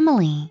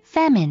 family,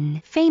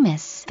 famine,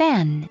 famous,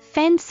 fan,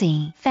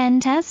 fancy,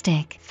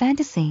 fantastic,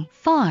 fantasy,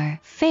 far,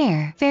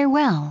 fair,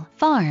 farewell,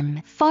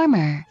 farm,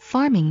 farmer,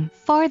 farming,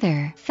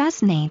 farther,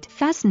 fascinate,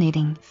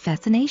 fascinating,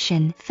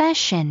 fascination,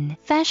 fashion,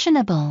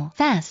 fashionable,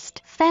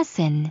 fast,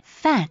 fasten,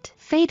 fat,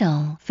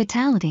 fatal,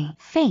 fatality,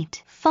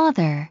 fate,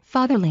 father,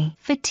 fatherly,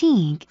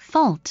 fatigue,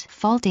 fault,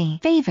 faulty,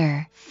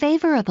 favor,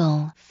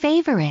 favorable,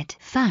 favorite,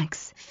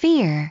 fax,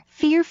 fear,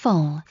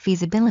 fearful,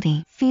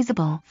 feasibility,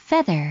 feasible,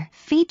 feather,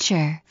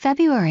 feature,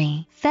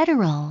 February,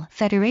 federal,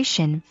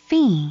 federation,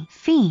 fee,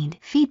 feed,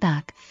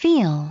 feedback,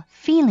 feel,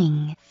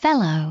 feeling,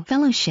 fellow,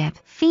 fellowship,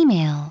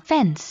 female,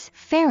 fence,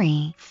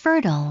 ferry,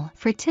 fertile,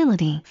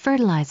 fertility,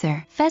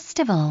 fertilizer,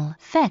 festival,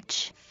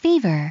 fetch,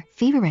 fever,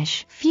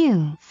 feverish,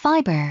 few,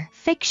 fiber,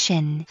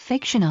 fiction,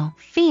 fictional,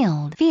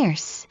 field,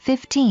 fierce,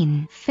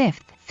 15,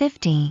 fifth,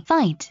 50,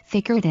 fight,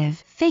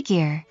 figurative,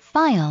 figure,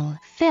 file,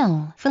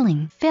 fill,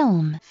 filling,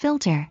 film,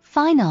 filter,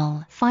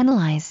 final,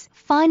 finalize,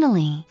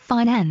 finally,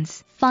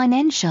 finance,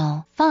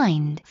 financial,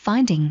 find,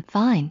 finding,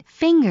 find,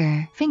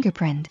 finger,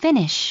 fingerprint,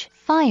 finish,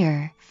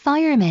 fire,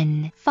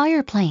 fireman,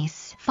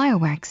 fireplace,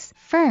 fireworks,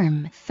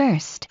 firm,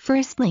 first,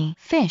 firstly,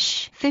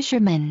 fish,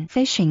 fisherman,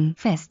 fishing,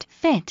 fist,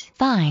 fit,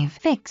 5,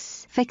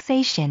 fix,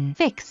 fixation,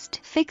 fixed,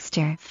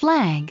 fixture,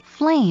 flag,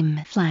 flame,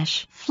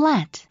 flash,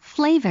 flat,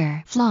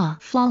 flavor, flaw,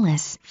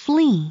 flawless,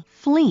 flea,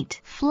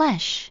 fleet,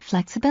 flesh,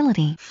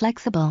 flexibility,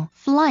 flexible,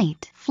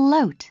 flight,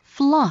 float,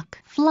 flock,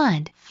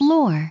 flood,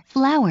 floor,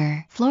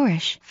 flower,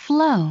 flourish,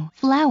 flow,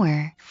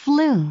 flower,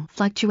 flu,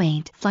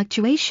 fluctuate,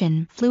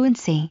 fluctuation,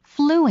 fluency,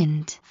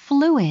 fluent,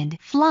 fluid,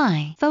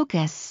 fly,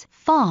 focus,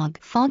 fog,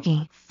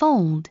 foggy,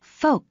 fold,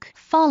 folk,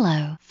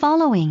 follow,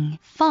 following,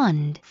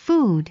 fond,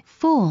 food,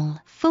 fool,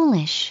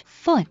 foolish,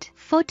 foot,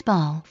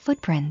 football,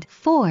 footprint,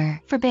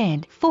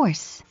 forbid,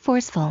 force,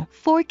 forceful,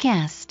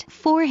 forecast,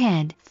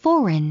 forehead,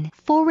 foreign,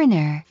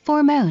 foreigner,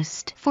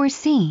 foremost,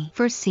 foresee,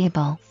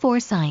 foreseeable,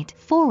 foresight,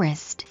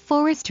 forest,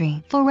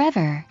 forestry,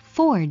 forever,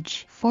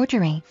 forge,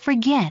 forgery,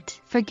 forget,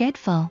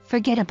 forgetful,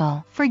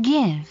 forgettable,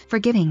 forgive,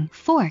 forgiving,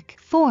 fork,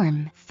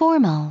 form,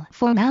 formal,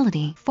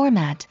 formality,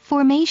 format,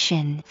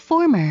 formation,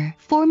 former,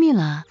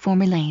 formula,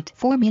 formulate,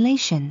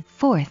 formulation,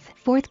 fourth,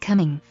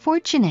 forthcoming,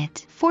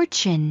 fortunate,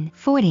 fortune,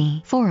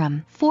 40,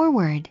 forum,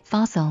 forward,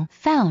 fossil,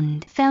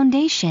 found,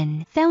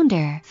 foundation,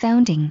 founder,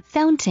 founding,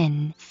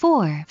 fountain,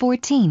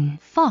 14,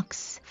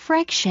 fox,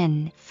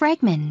 fraction,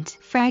 fragment,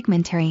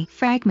 fragmentary,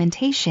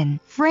 fragmentation,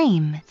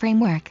 frame,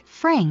 framework,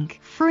 frank,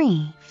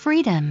 free,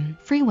 freedom,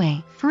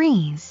 freeway,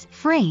 freeze,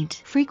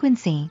 freight,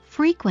 frequency,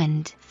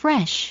 frequent,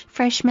 fresh,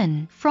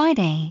 freshman,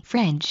 Friday,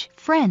 fridge,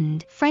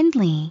 friend,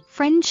 friendly,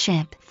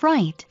 friendship,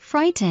 fright,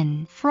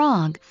 frighten,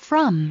 frog,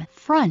 from,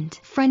 front,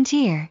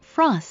 frontier,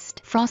 frost,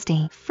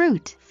 frosty,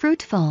 fruit,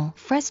 fruitful,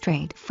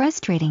 frustrate,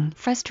 frustrating,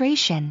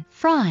 frustration,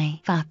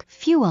 fry, fuck,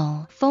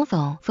 fuel,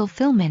 fulfill,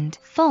 fulfillment,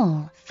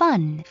 full,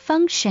 fun,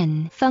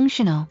 function,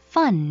 functional,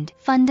 fund,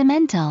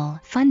 fundamental,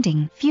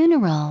 funding,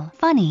 funeral,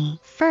 funny,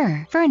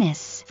 fur,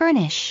 furnace,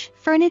 furnish,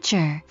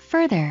 furniture,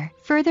 further,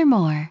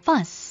 furthermore,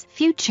 fuss,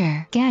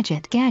 future,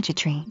 gadget,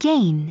 gadgetry,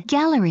 gain,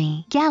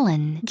 gallery,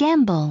 gallon,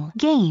 gamble,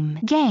 game,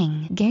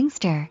 gang,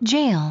 gangster,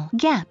 jail,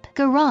 gap,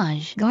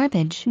 garage,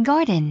 garbage,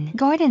 garden,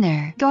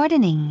 gardener,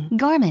 gardening,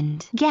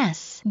 garment,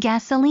 gas,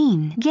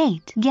 gasoline,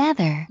 gate,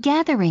 gather,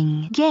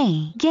 gathering,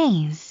 gay,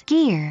 gaze,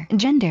 gear,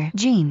 gender,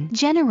 gene,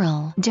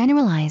 general,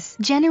 generalize,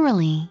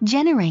 generally,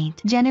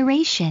 generate,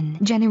 generation,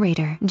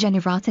 generator,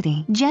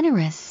 generosity,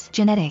 generous,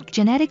 genetic,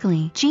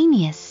 genetically,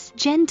 genius,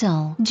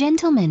 gentle,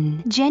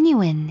 gentleman,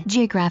 genuine,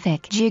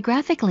 geographic,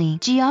 geographically,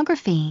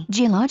 geography,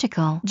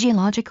 geological,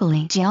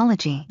 geologically,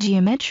 geology,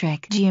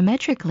 geometric,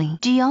 geometrically,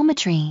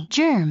 geometry,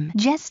 germ,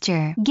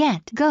 gesture,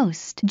 get,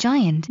 ghost,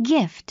 giant,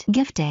 gift,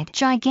 gifted,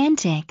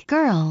 gigantic,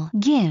 girl,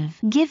 give,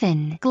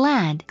 given,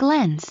 glad,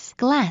 glance,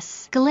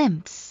 glass,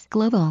 glimpse,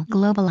 global,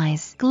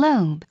 globalize,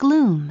 globe,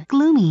 gloom,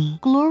 gloomy,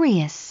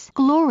 glorious,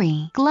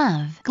 glory,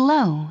 glove,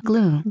 glow,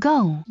 glue,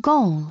 go,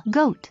 goal,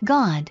 goat,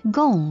 god,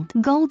 gold,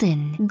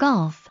 golden,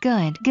 golf,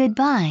 good,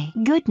 goodbye,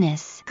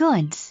 goodness,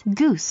 goods,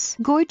 goose,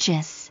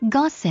 gorgeous,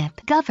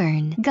 gossip,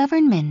 govern,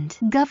 government,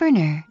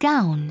 governor,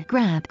 gown,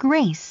 grab,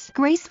 grace,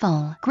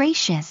 graceful,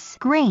 gracious,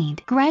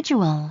 grade,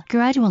 gradual,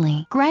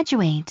 gradually,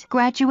 graduate,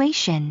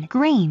 graduation,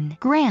 grain,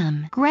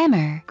 gram,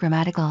 grammar,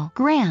 grammatical,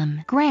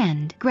 gram,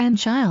 grand,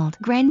 grandchild,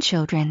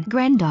 grandchildren,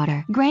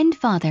 granddaughter,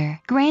 grandfather,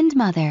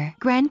 grandmother,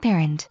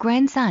 grandparent,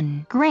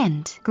 grandson,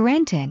 grant,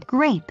 granted,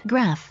 grape,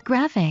 graph,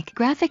 graphic,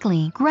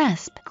 graphically,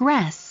 grasp,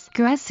 grass,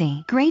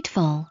 grassy,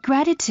 grateful,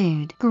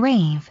 gratitude,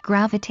 grave,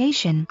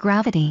 gravitation,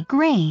 gravity,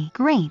 gray,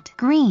 great,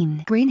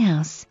 green,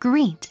 greenhouse,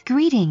 greet,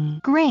 greeting,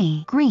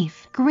 gray,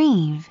 grief,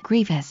 grieve,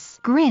 grievous,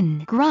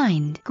 grin,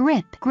 grind,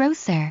 grip,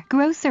 grocer,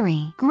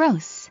 grocery,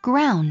 gross,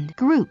 ground,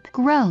 group,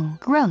 grow,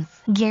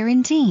 growth,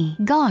 guarantee,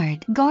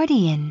 guard,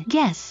 guardian,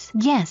 guess,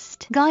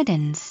 guest,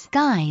 guidance,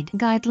 guide,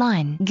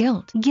 guideline,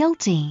 guilt,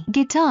 guilty,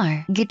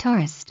 guitar,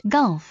 guitarist,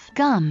 gulf,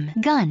 gum,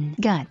 gun,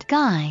 gut,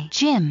 guy,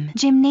 gym,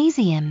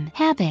 gymnasium,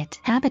 habit,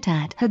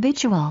 habitat,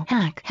 habitual,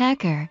 hack,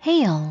 hacker,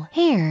 hail,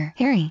 hair,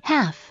 hairy,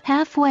 half,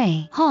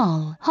 halfway,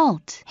 hall,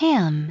 halt,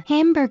 ham,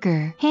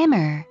 hamburger,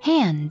 hammer,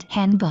 hand,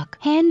 handbook,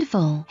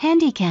 handful,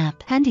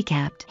 handicap,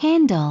 handicapped,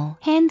 handle,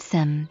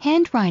 handsome,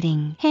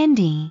 handwriting,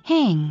 handy,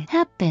 hang,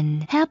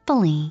 happen,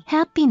 happily,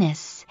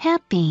 happiness,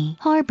 happy,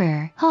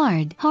 harbor,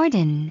 hard,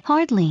 harden,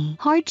 hardly,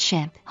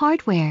 hardship,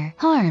 hardware,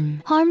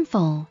 harm,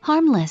 harmful,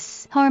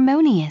 harmless,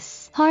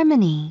 harmonious,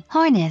 harmony,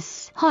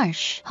 harness,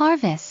 harsh,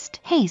 harvest,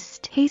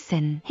 haste,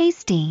 hasten,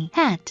 hasty,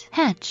 hat,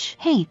 hatch,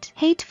 hate,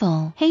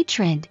 hateful,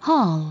 hatred,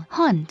 haul,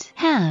 hunt,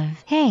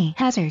 have, hay,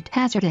 hazard,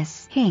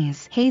 hazardous,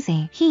 haze,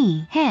 hazy,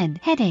 he, head,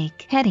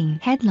 headache, heading,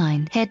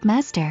 headline,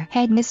 headmaster,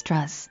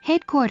 headmistress,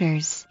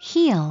 headquarters,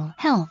 heel,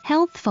 health,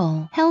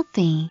 healthful,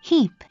 healthy,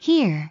 heap,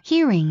 hear,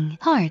 hearing,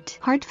 heart,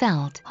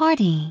 heartfelt,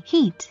 hearty,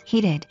 heat,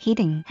 heated,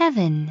 heating,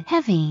 heaven,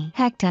 heavy,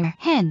 hector,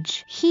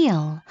 hedge,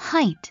 heel,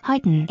 height,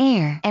 heighten,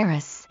 air,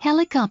 heiress,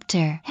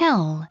 helicopter,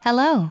 hell,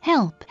 hello,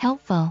 help,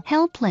 helpful,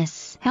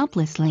 helpless,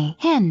 helplessly,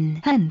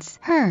 hen, hence,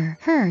 her,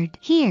 heard,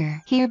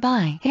 here,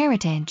 hereby,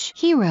 heritage,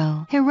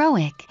 hero,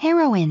 heroic,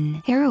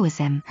 heroine,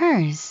 heroism,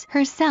 hers,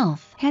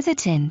 herself,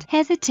 hesitant,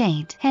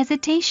 hesitate,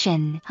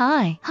 hesitation,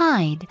 high,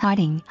 hide,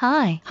 hiding,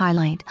 high,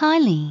 highlight,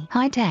 highly,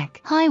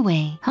 high-tech,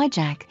 highway,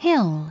 hijack,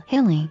 hill,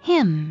 hilly,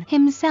 him,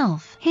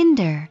 himself,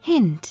 hinder,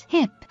 hint,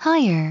 hip,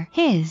 higher,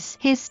 his,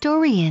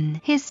 historian,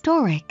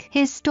 historic,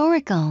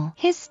 historical,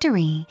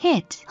 history,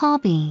 hit,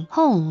 hobby,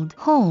 hold,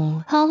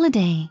 whole,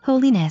 holiday,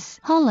 holiness,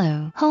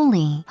 hollow,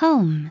 holy,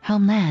 home,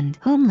 homeland,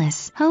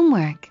 homeless,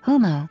 homework,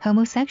 homo,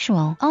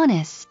 homosexual,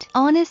 honest,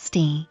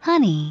 honesty,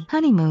 honey,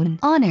 honeymoon,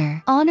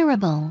 honor,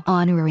 honorable,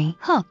 honorary,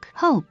 hook,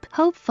 hope,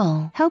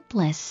 hopeful,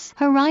 hopeless,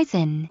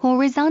 horizon,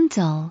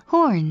 horizontal,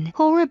 horn,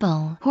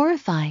 horrible,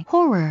 horrify,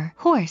 horror,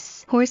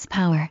 horse,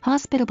 horsepower,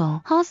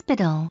 hospitable,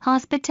 hospital,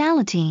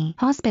 hospitality,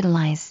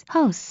 hospitalize,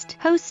 host,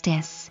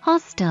 hostess,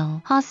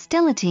 hostile,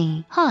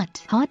 hostility,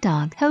 hot, hot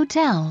dog,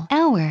 hotel,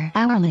 hour,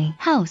 hourly,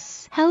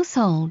 house,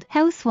 household,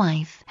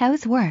 housewife,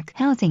 housework,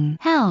 housing,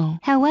 how,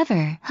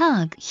 however,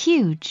 hug,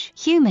 huge,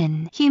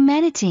 human,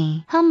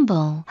 humanity,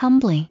 humble,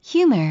 humbly,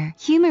 humor,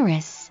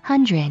 humorous,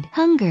 hundred,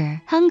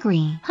 hunger,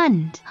 hungry,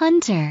 hunt,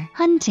 hunter,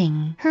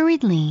 hunting,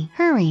 hurriedly,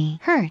 hurry,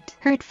 hurt,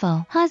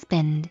 hurtful,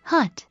 husband,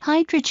 hut,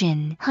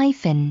 hydrogen,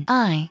 hyphen,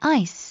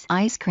 ice,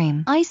 ice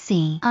cream,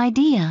 icy,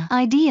 idea,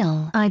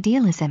 ideal,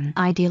 idealism,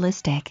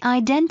 idealistic,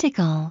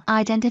 identical,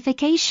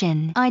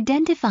 identification,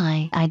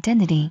 identify,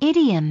 identity,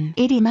 idiom,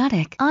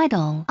 idiomatic,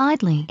 idle,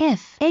 idly,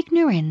 if,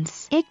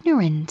 ignorance,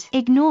 ignorant,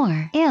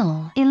 ignore,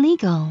 ill,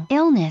 illegal,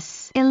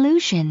 illness,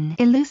 illusion,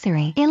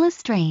 illusory,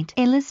 illustrate,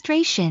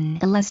 illustration,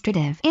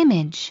 illustrative,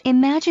 image,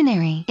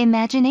 imaginary,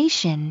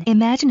 imagination,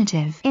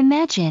 imaginative,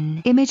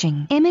 imagine,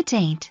 imaging,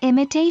 imitate,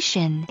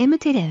 imitation,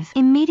 imitative,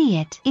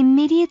 immediate,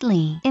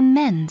 immediately,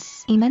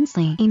 immense,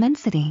 immensely,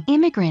 immensity,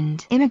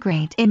 immigrant,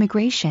 immigrate,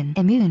 immigration,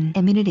 immune,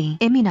 immunity,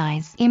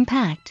 immunize,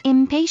 impact,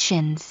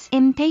 impatience,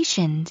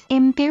 impatient,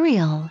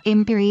 imperial,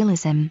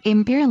 imperialism,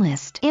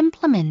 imperialist,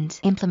 implement,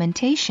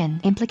 implementation,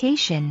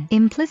 implication,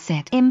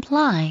 implicit,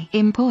 imply,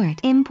 import,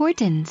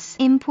 importance,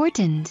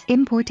 important,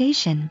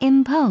 importation,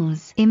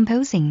 impose,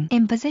 imposing,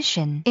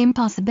 imposition,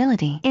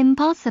 impossibility,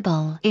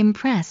 impossible,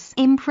 impress,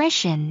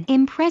 impression,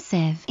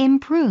 impressive,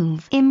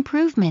 improve,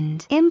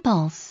 improvement,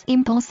 impulse,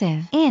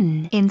 impulsive,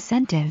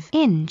 incentive,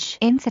 inch,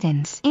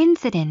 incidence,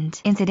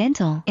 incident,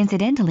 incidental,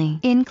 incidentally,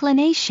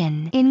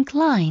 inclination,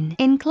 incline,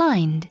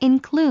 inclined,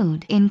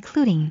 include,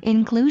 including,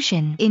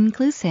 inclusion,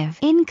 inclusive,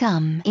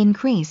 income,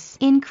 increase,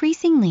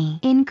 increasingly,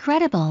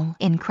 incredible,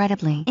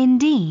 incredibly,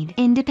 indeed,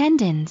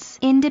 independence,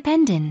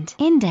 independent,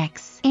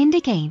 index,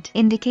 indicate,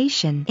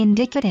 indication,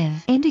 indicative,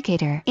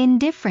 indicator,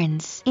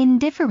 indifference,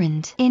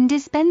 indifferent,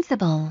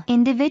 indispensable,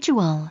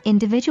 individual,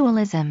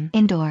 individualism,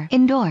 indoor,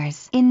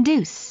 indoors,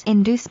 induce,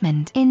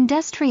 inducement,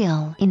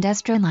 industrial,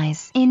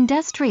 industrialize,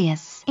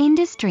 industrious,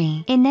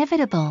 industry,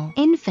 inevitable,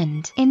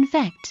 infant,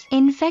 infect,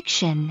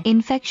 infection,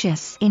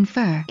 infectious,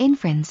 infer,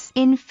 inference,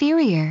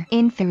 inferior,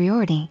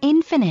 inferiority,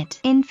 infinite,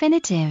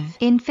 infinitive,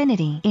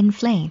 infinity,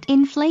 inflate,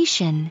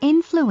 inflation,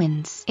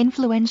 influence,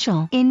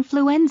 influential,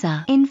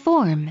 influenza,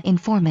 inform,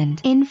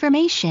 informant,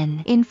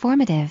 information,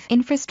 informative,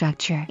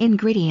 infrastructure,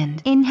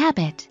 ingredient,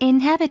 inhabit,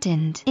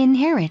 inhabitant,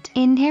 inherit,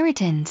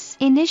 inheritance,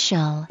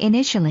 initial,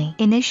 initially,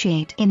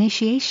 initiate,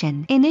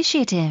 initiation,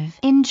 initiative,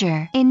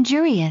 injure,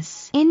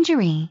 injurious,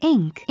 injury,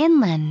 ink,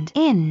 inland,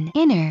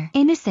 inner,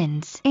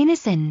 innocence,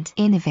 innocent,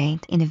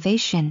 innovate,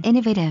 innovation,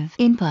 innovative,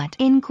 input,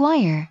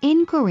 inquire,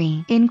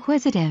 inquiry,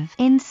 inquisitive,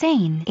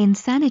 insane,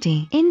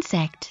 insanity,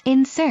 insect,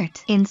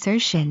 insert,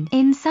 insertion,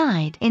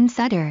 inside,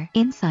 insider,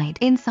 insight,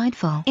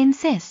 insightful,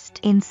 insist,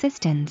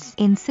 insistence,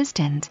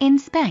 insistent,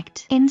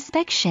 inspect,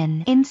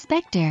 inspection,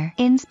 inspector,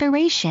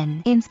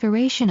 inspiration,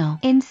 inspirational,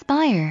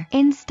 inspire,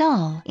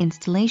 install,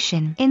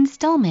 installation,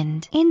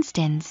 installment,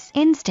 instance,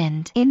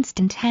 instant,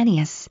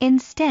 instantaneous,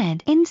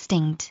 instead,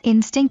 instinct,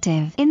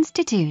 instinctive,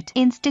 institute,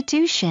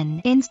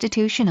 institution,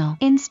 institutional,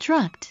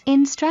 instruct,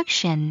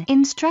 instruction,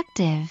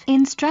 instructive,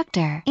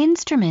 instructor,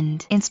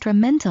 instrument,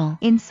 instrumental,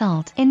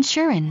 insult,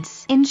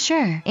 insurance,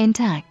 insure,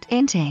 intact,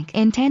 intake,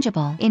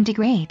 intangible,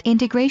 integrate,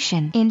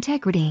 integration,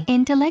 integrity,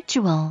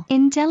 intellectual,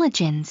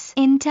 intelligence,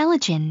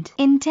 intelligent,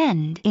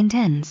 intend,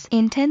 intense,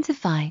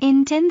 intensify,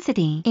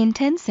 intensity,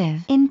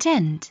 intensive,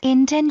 intent,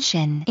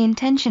 intention,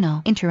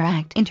 intentional,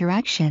 interact,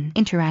 interaction,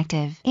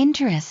 interactive,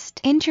 interest,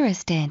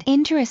 interested,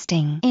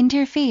 interesting,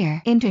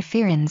 interfere,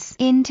 interference,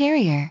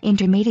 interior,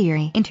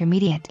 intermediary,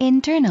 intermediate,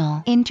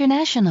 internal,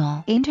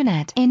 international,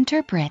 internet,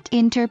 interpret,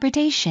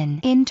 interpretation,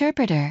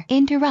 interpreter,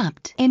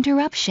 interrupt,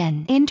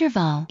 interruption,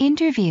 interval,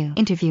 interview,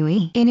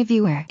 interviewee,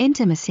 interviewer,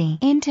 intimacy,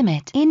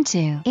 intimate,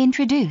 into,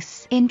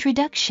 introduce,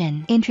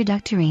 introduction,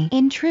 introductory,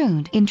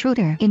 intrude,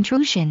 intruder,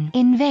 intrusion,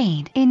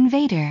 invade,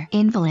 invader,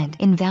 invalid,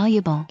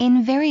 invaluable,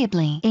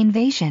 invariably,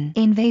 invasion,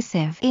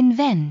 invasive,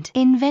 invent,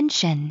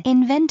 invention,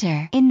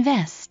 inventor,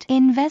 invest,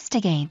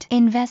 investigate,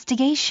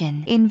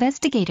 investigation,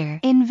 investigator,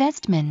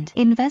 investment,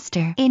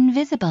 investor,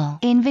 invisible,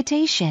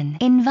 invitation,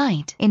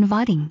 invite,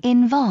 inviting,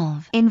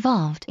 involve,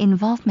 involved,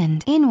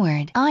 involvement,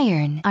 inward,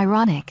 iron,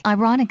 ironic,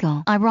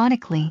 ironical,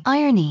 ironically,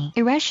 irony,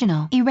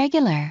 irrational,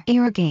 irregular,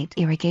 irrigate,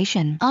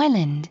 irrigation,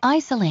 island,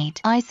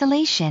 isolate,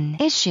 isolation,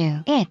 issue,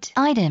 it,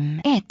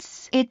 item,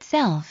 its,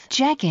 itself,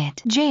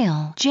 jacket,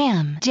 jail,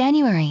 jam,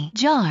 January,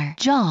 jar,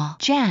 jaw,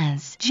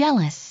 jazz,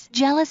 jealous,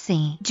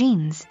 jealousy,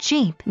 jeans,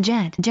 cheap,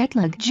 jet,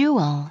 jetlag,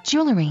 jewel,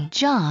 jewelry,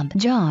 job,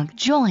 jog,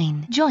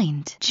 join,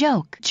 joint,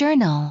 joke,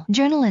 journal,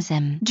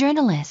 journalism,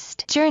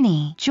 journalist,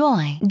 journey,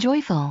 joy,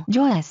 joyful,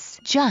 joyous,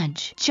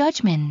 judge,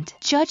 judgment,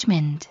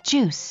 judgment,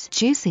 juice,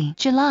 juicy,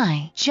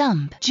 July,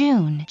 jump,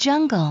 June,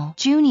 jungle,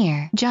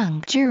 junior,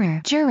 junk,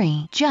 juror,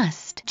 jury,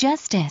 just,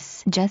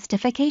 justice,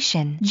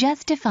 justification,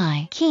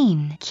 justify,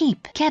 keen,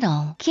 keep,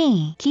 kettle,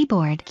 key,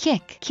 keyboard,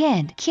 kick,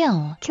 kid,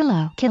 kill,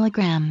 kilo,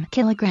 kilogram,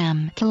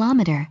 kilogram,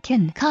 kilometer,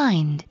 kin,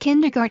 kind,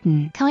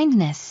 kindergarten,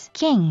 kindness,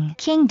 king,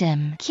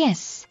 kingdom,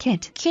 kiss,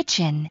 kit,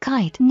 kitchen,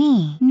 kite,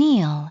 knee,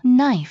 kneel,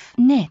 knife,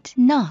 knit,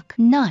 knock,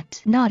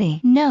 nut, naughty,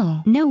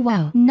 no,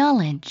 wow,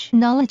 knowledge,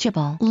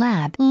 knowledgeable,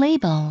 lab,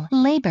 label,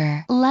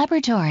 labor,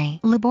 laboratory,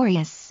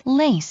 laborious,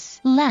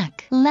 lace,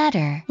 lack,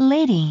 ladder,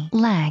 lady,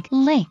 lag,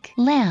 lake,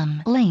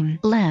 lamb, lame,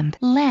 lamp,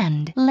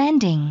 land,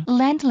 landing,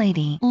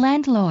 landlady,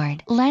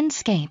 landlord,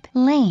 landscape,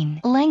 lane,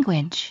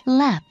 language,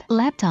 lap,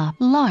 laptop,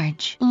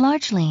 large,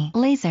 largely,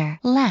 laser,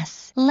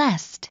 less,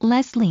 lest,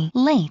 Leslie,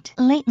 late,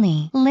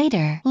 lately,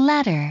 later,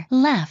 ladder,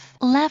 laugh,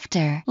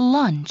 laughter,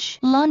 launch,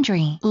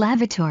 laundry,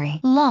 lavatory,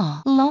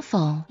 law,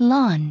 lawful,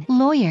 lawn,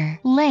 lawyer,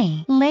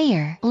 lay,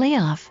 layer,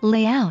 layoff,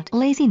 layout,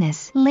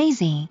 laziness,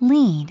 lazy,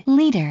 lead,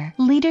 leader,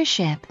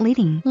 leadership,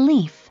 leading,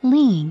 leaf,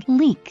 league,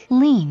 leak,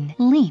 lean,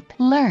 leap,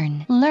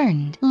 learn,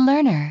 learned,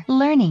 learner,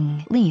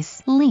 learning,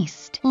 lease,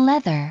 least,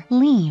 leather,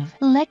 leave,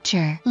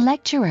 lecture,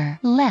 lecturer,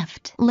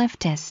 left,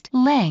 leftist,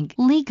 leg,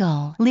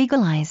 legal,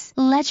 legalize,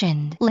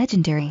 legend,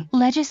 legendary,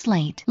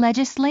 legislate,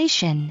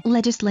 legislation,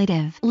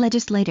 legislative,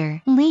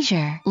 legislator,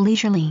 leisure,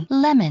 leisurely,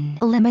 lemon,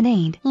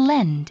 lemonade,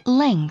 lend,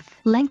 length,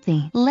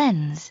 lengthy,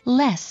 lens,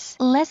 less,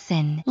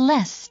 lesson,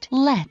 lest,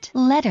 let,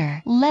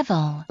 letter,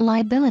 level,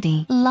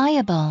 liability,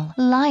 liable,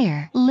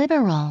 liar,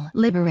 liberal,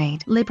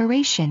 liberate,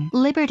 liberation,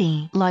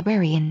 liberty,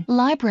 librarian,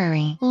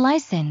 library,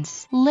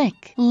 license,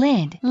 lick,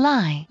 lid,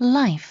 lie,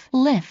 life,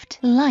 lift,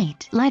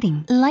 light,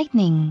 lighting,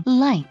 lightning,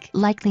 like,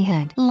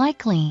 likelihood,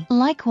 likely,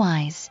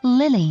 likewise,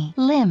 lily,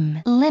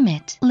 limb,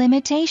 limit,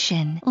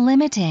 limitation,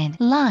 limited,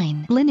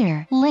 line,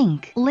 linear,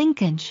 link,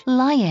 linkage,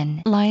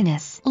 lion,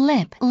 lioness,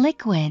 lip,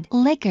 liquid,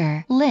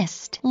 liquor,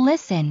 list,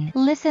 listen,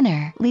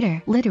 listener,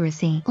 leader,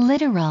 literacy,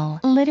 literal,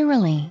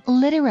 literally,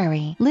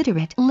 literary,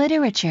 literate,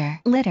 literature,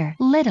 litter,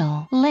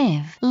 little,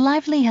 live,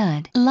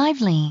 livelihood,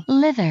 lively,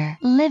 lither,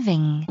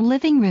 living,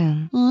 living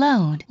room,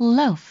 load,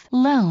 loaf,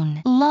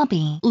 loan,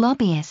 lobby,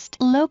 lobbyist,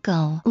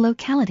 local,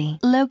 locality,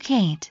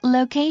 locate,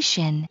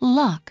 location,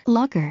 lock,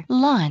 locker,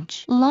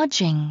 lodge,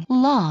 lodging,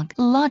 log,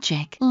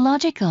 logic,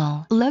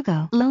 logical,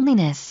 logo,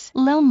 loneliness,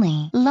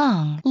 lonely,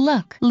 long,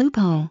 look,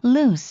 loophole,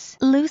 loose,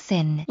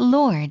 loosen,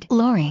 lord,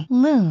 lorry,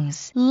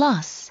 lose,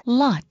 loss,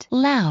 lot,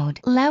 loud,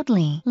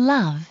 loudly,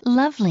 love,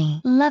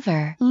 lovely,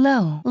 lover,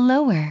 low,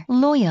 lower,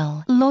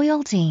 loyal,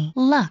 loyalty,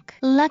 luck,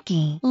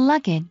 lucky,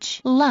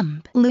 luggage,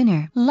 lump,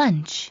 lunar,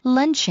 lunch,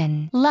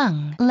 luncheon,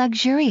 lung,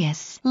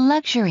 luxurious,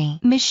 luxury,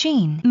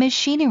 machine,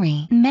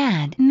 machinery,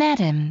 mad,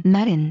 madam,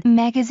 madden,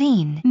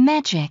 magazine,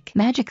 magic,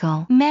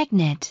 magical,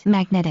 magnet,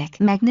 magnetic,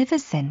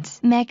 magnificent,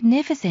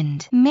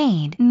 magnificent,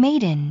 maid,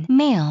 maiden,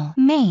 male,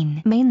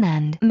 main,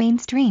 mainland,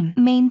 mainstream,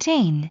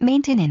 maintain,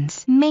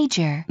 maintenance,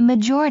 major,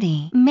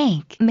 majority,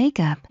 make,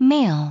 makeup,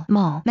 male,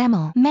 mall,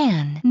 mammal,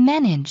 man,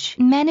 manage,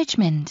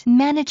 management,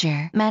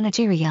 manager,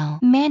 managerial,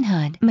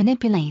 manhood,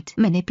 manipulate,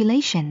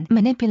 manipulation,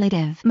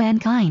 manipulative,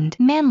 mankind,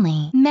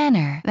 manly,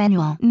 manner,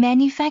 manual,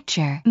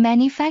 manufacture,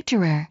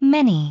 manufacturer,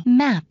 many,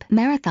 map,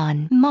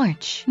 marathon,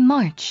 march,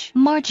 march,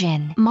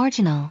 margin,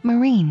 marginal,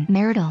 marine,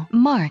 marital,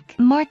 mark,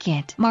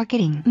 market,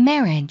 marketing,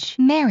 marriage,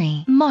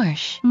 marry,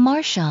 marsh,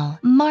 marshal,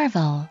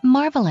 marvel,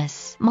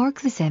 marvelous,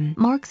 Marxism,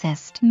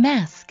 Marxist,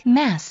 mask,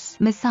 mass,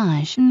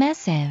 massage,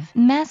 massive,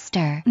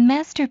 master,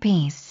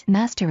 masterpiece,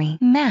 mastery,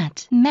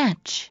 mat,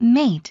 match,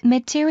 mate,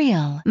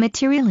 material,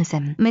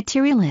 materialism,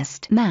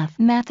 materialist, math,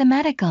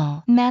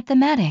 mathematical,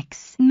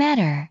 mathematics,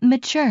 matter,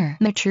 mature,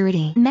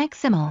 maturity,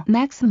 maximal,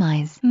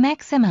 maximize,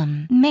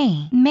 maximum,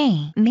 may,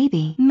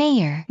 maybe,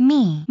 mayor,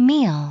 me,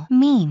 meal,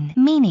 mean,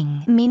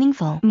 meaning,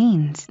 meaningful,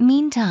 means,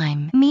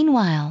 meantime,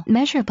 meanwhile,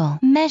 measurable,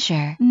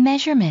 measure,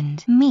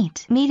 measurement,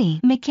 meet, meaty,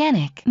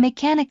 mechanic,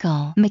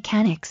 mechanical,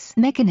 mechanics,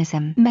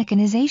 mechanism,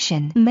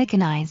 mechanization,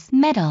 mechanize,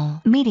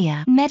 metal,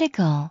 media,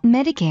 medical,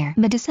 Medicare,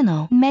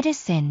 medicinal,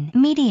 medicine,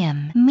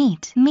 medium,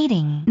 meet,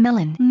 meeting,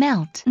 melon,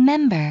 melt,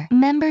 member,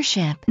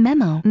 membership,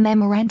 memo,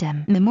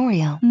 memorandum,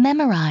 memorial,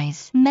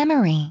 memorize,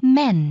 memory,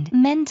 mend,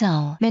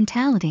 mental,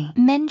 mentality,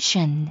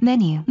 mention,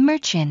 menu,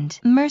 merchant,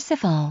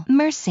 merciful,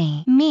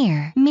 mercy,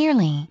 mere,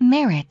 merely,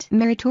 merit,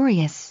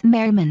 meritorious,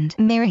 merriment,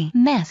 merry,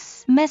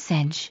 mess,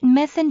 message,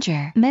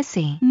 messenger,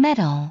 messy,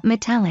 metal,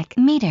 metallic,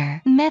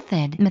 meter,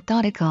 method,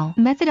 methodical,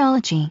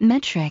 methodology,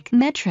 metric,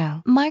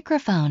 metro,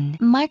 microphone,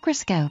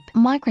 microscope,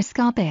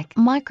 microscopic,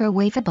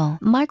 microwavable,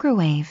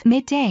 microwave,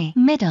 midday,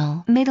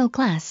 middle, middle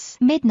class,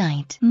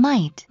 midnight,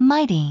 might,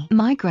 mighty,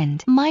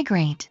 migrant,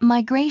 migrate,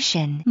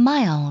 migration,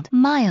 mild,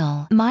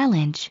 mile,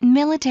 mileage,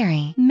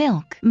 military,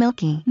 milk,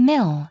 milky,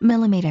 mill,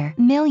 millimeter,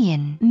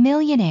 million,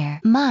 millionaire,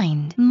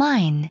 mind,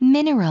 mine,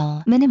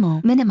 mineral,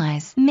 minimal,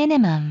 minimize,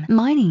 minimum,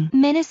 mining,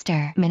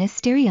 minister,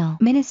 ministerial,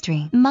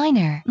 ministry,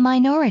 minor,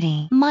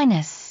 minority,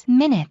 minus,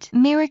 minute,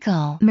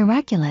 miracle,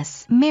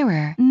 miraculous,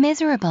 mirror,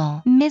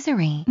 miserable,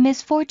 misery,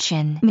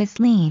 misfortune,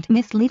 mislead,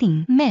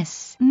 misleading,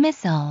 miss,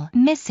 missile,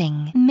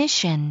 missing,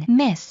 mission,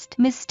 missed,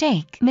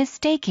 mistake,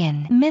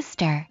 mistaken,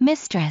 mister,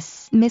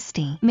 mistress,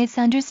 misty,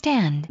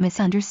 misunderstand,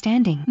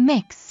 misunderstanding,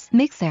 mix,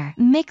 mixer,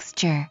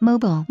 mixture,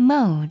 mobile,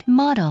 mode,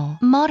 model,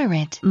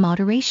 moderate,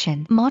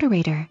 moderation,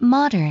 moderator,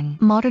 modern,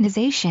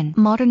 modernization,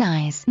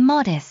 modernize,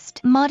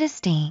 modest,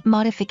 modesty,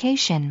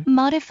 modification,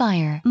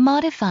 modifier,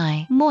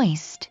 modify,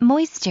 moist,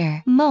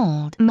 moisture,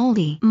 mold,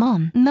 moldy,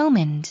 mom,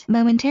 moment,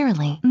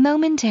 momentarily,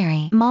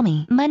 momentary,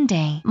 mommy,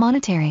 Monday,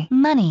 monetary,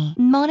 money,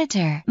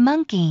 monitor,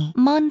 monkey,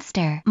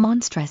 monster,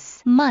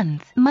 monstrous,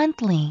 month,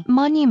 monthly,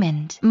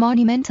 monument,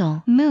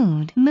 monumental,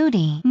 mood,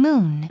 moody,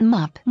 moon,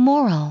 mop,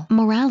 moral,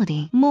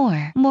 morality,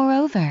 more,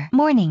 moreover,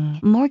 morning,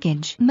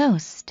 mortgage,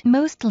 most,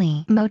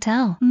 mostly,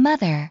 motel,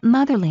 mother,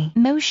 motherly,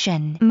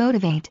 motion,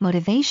 motivate,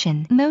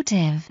 motivation,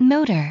 motive,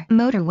 motor,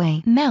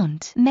 motorway,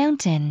 mount,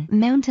 mountain,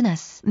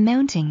 mountainous,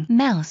 mounting,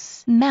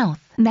 mouse, mouth,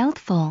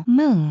 mouthful,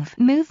 move,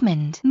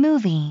 movement,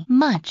 movie,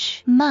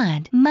 much,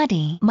 mud,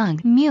 muddy,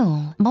 mug,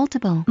 mule,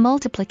 multiple,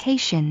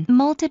 multiplication,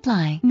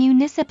 multiply,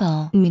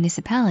 municipal,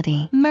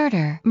 municipality,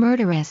 murder,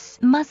 murderous,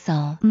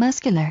 muscle,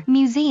 muscular,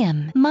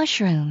 museum,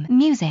 mushroom,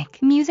 music,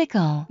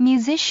 musical,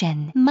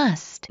 musician,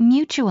 must,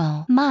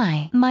 mutual,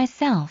 my,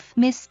 myself,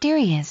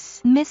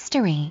 mysterious,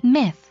 mystery,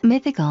 myth,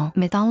 mythical,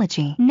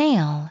 mythology,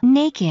 nail,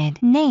 naked,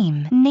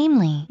 name,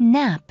 namely,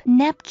 nap,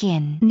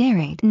 napkin,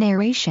 narrate,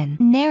 narration,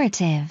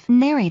 narrative,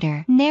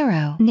 narrator,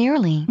 narrow,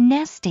 narrowly,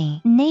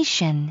 nasty,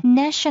 nation,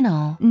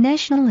 national,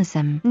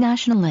 nationalism,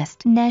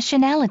 nationalist,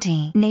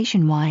 nationality,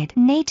 nationwide,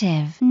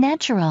 native,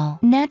 natural,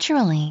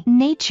 naturally,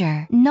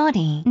 nature,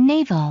 naughty,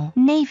 naval,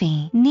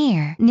 navy,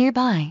 near,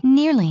 nearby,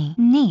 nearly,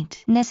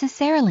 neat,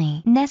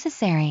 necessarily,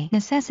 necessary,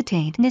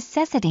 necessitate,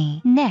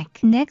 necessity, neck,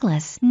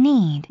 necklace,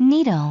 need,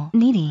 needle,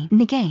 needy,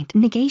 negate,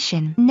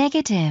 negation,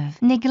 negative,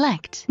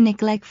 neglect,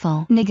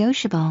 neglectful,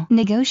 negotiable,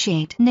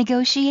 negotiate,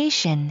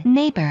 negotiation,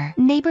 neighbor,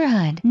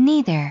 neighborhood,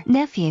 neither,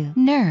 nephew,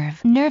 nerve,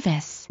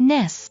 nervous,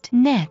 nest,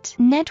 net,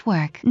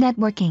 network,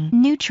 networking,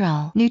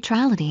 neutral,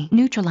 neutrality,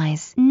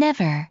 neutralize,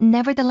 never,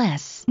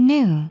 nevertheless,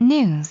 new,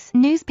 news,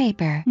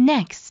 newspaper,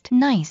 next,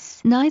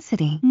 nice,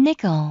 nicety,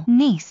 nickel,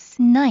 niece,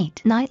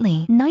 night,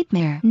 nightly,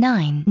 nightmare,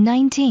 9,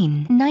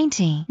 19,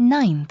 90,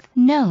 ninth,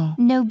 no,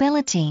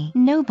 nobility,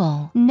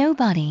 noble,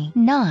 nobody,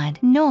 nod,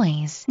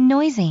 noise,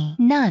 noisy,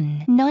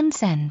 none,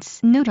 nonsense,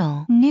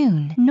 noodle,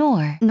 noon,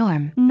 nor,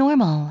 norm,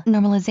 normal,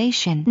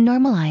 normalization,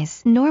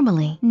 normalize,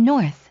 normally,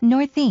 north,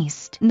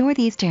 northeast,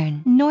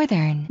 northeastern,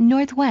 northern,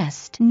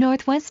 northwest,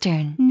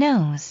 northwestern,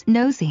 nose,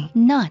 nosy,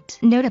 not,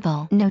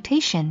 notable,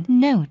 notation,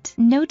 note,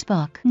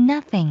 notebook,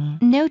 nothing,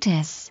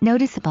 notice,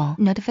 noticeable,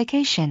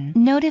 notification,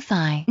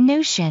 notify,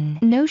 notion,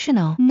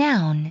 notional,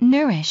 noun,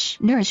 nourish,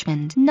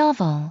 nourishment,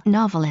 novel,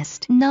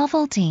 novelist,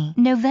 novelty,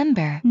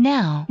 November,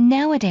 now,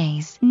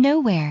 nowadays,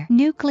 nowhere,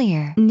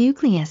 nuclear,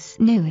 nucleus,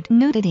 nude,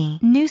 nudity,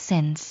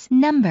 nuisance,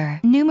 number,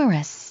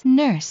 numerous,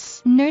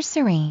 nurse,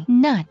 nursery,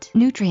 nut,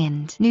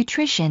 nutrient,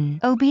 nutrition,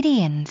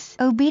 obedience,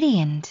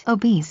 obedient,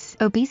 obese,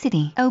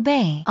 obesity,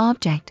 obey,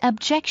 object,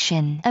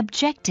 objection,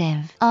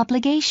 objective,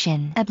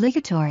 obligation,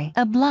 obligatory,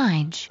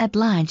 oblige,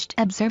 obliged,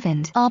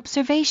 observant,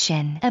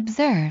 observation,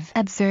 observe,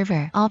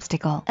 observer,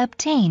 obstacle,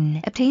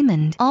 obtain,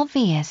 obtainment,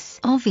 obvious,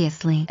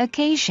 obviously,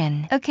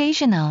 occasion,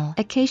 occasional,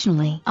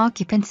 occasionally,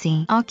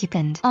 occupancy,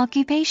 occupant,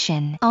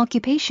 occupation,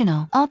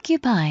 occupational,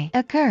 occupy,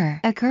 occur,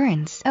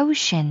 occurrence,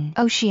 ocean,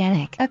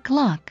 oceanic,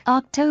 o'clock,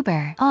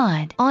 October,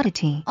 odd,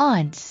 oddity,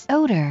 odds,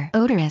 odor,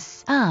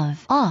 odorous,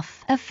 of,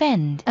 off,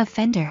 offend,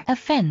 offender,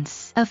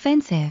 offense,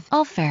 offensive,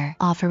 offer,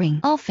 offering,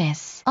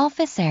 office,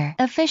 officer,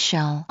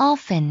 official,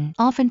 often,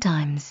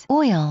 oftentimes,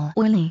 oil,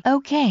 oily,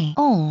 okay,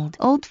 old,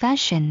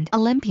 old-fashioned,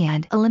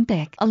 Olympiad,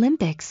 Olympic,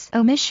 Olympics,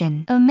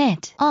 omission,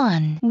 omit,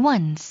 on,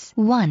 once,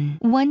 one,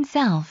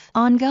 oneself,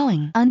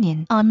 ongoing,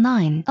 onion,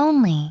 online,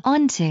 only,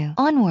 onto,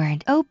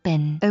 onward,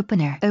 open,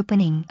 opener,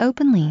 opening,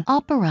 openly,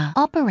 opera,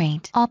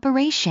 operate,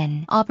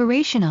 operation,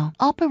 operational,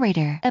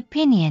 operator,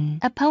 opinion,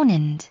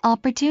 opponent,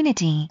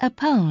 opportunity,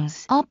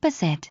 oppose,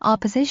 opposite,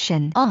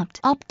 opposition, opt,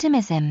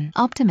 optimism,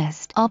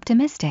 optimist,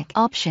 optimistic,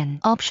 option,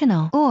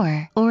 optional,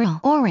 or, oral,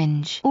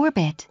 orange,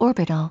 orbit,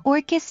 orbital,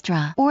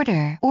 orchestra,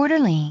 order,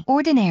 orderly,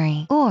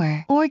 ordinary,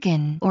 or,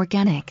 organ,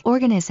 organic,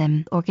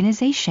 organism,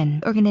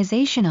 organization,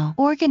 organizational,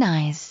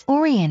 organize,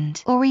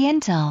 orient,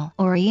 oriental,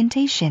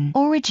 orientation,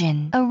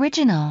 origin,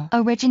 original,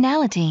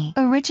 originality,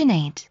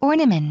 originate,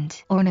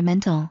 ornament,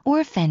 ornamental,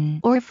 orphan,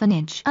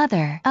 orphanage,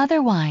 other,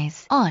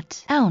 otherwise,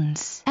 ought,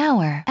 ounce,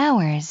 hour,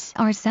 hours,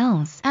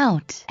 ourselves,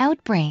 out,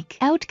 outbreak,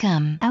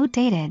 outcome,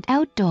 outdated,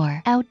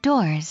 outdoor,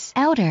 outdoors,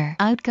 outer,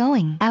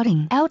 outgoing,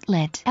 outing,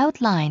 outlet,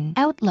 outline,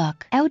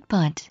 outlook,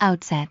 output,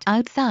 outset,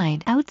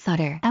 outside,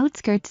 outsider,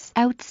 outskirts,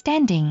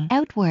 outstanding,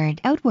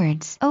 outward,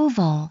 outwards,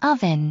 oval,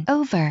 oven,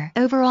 over,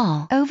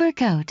 overall,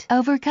 overcoat,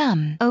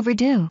 overcome,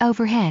 overdue,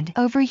 overhead,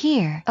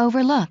 overhear,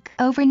 overlook,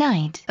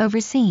 overnight,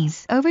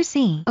 overseas,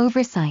 oversee,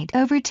 oversight,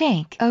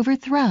 overtake,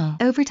 overthrow,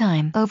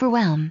 overtime,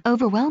 overwhelm,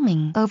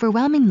 overwhelming,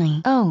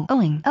 overwhelmingly,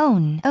 owing,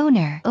 own,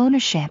 owner,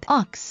 ownership,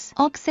 ox,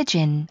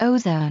 oxygen,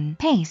 ozone,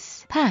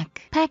 pace,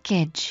 pack,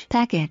 package,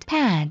 packet,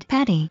 pad,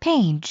 patty,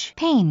 page,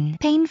 pain,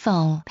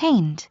 painful,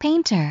 paint,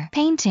 painter,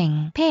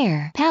 painting,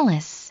 pear,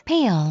 palace,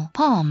 pale,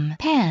 palm,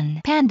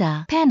 pan,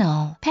 panda,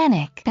 panel,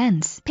 panic,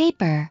 pence,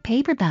 paper,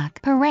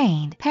 paperback,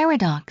 parade,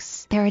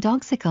 paradox,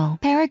 paradoxical,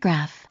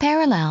 paragraph,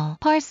 parallel,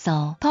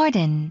 parcel,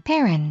 pardon,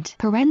 parent,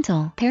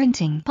 parental,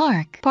 parenting,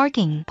 park,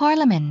 parking,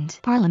 parliament,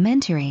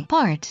 parliamentary,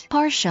 part,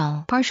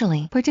 partial,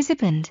 partially,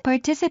 participant,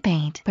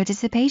 participate,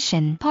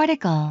 participation,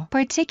 particle,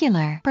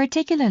 particular,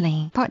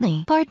 particularly,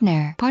 partly,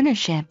 partner,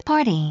 partnership,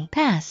 party,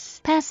 pass,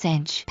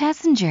 passage,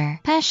 passenger,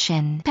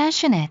 passion,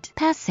 passionate,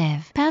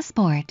 passive,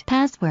 passport,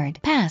 password,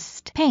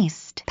 past,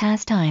 paste,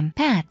 pastime,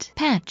 pat,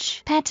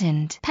 patch,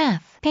 patent,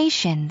 path,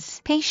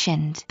 patience,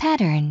 patient,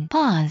 pattern,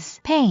 pause,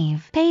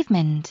 pave,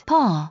 pavement,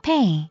 paw,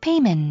 pay,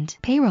 payment,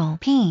 payroll,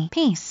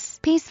 peace,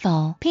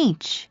 peaceful,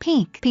 peach,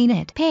 peak,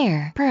 peanut,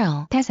 pear,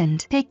 pearl,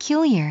 peasant,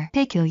 peculiar,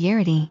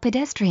 peculiarity,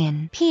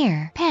 pedestrian,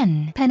 peer,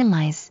 pen,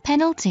 penalize,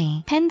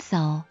 penalty,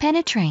 pencil,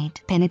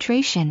 penetrate,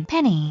 penetration,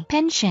 penny,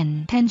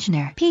 pension,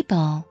 pensioner,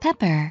 people,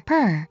 pepper,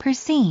 per,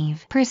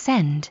 perceive,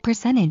 percent,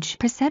 percentage,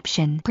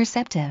 perception,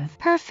 perceptive,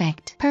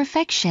 perfect,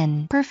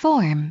 perfection,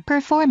 perform,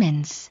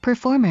 performance,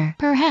 performer,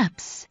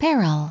 perhaps,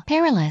 peril,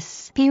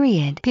 perilous,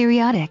 period,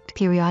 periodic,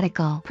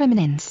 periodical,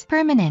 permanence,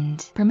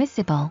 permanent,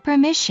 permissible,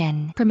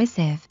 permission,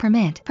 permissive,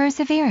 permit,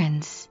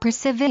 perseverance,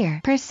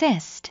 persevere,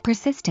 persist,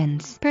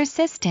 persistence,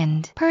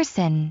 persistent,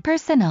 person,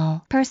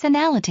 personal,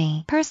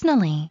 personality,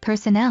 personally,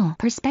 personnel,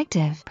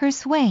 perspective,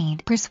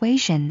 persuade,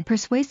 persuasion,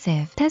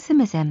 persuasive,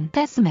 pessimism,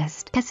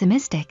 pessimist,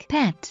 pessimistic,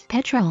 pet,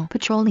 petrol,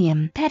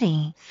 petroleum,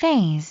 petty,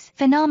 phase,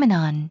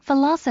 phenomenon,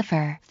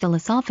 philosopher,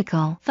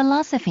 philosophical,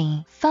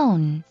 philosophy,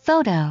 phone,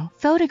 photo,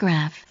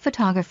 photograph,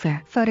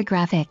 photographer,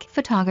 photographic,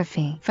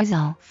 photography,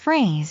 fizzle,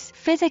 phrase,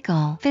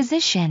 physical,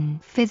 physician,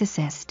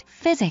 physicist,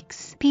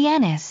 physics,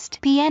 pianist,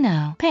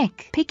 piano,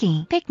 pick,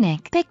 picky,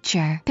 picnic,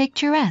 picture,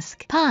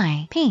 picturesque,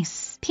 pie,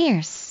 piece,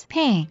 pierce,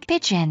 pig,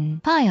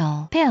 pigeon,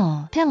 pile,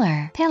 pill,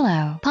 pillar,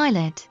 pillow,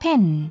 pilot,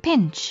 pin,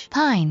 pinch,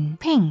 pine,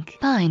 pink,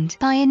 pind,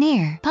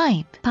 pioneer,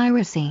 pipe,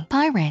 piracy,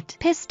 pirate,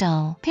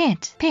 pistol,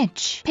 pit,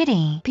 pitch,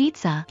 pity,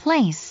 pizza,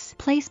 place,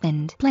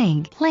 placement,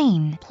 plague,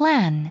 plane,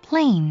 plan,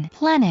 plane,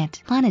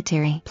 planet,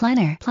 planetary,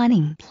 planner,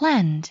 planning,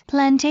 plant,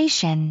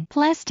 plantation,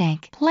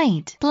 plastic,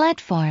 plate,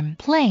 platform,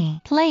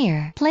 play,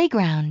 player,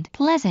 playground,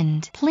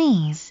 pleasant,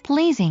 please,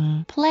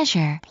 pleasing,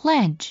 pleasure,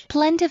 pledge,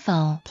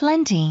 plentiful,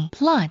 plenty,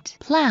 plot,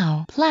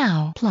 plow,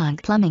 plow,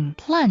 plug, plumbing,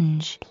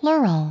 plunge,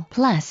 plural,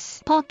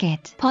 plus,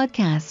 pocket,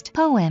 podcast,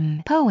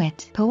 poem,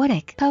 poet,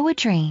 poetic,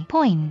 poetry,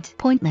 point,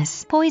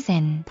 pointless,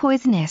 poison,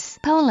 poisonous,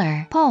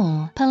 polar,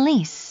 pole,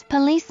 police,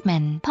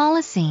 policeman,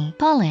 policy,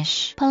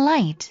 polish,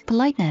 polite,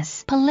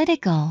 politeness,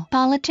 political,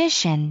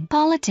 politician,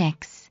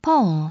 politics,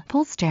 poll,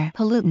 pollster,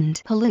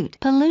 pollutant, pollute,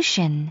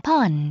 pollution,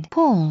 pond,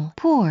 pool,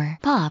 poor,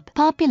 pop,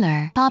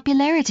 popular,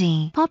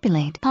 popularity,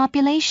 populate,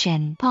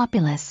 population,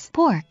 populace,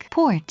 pork,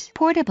 port,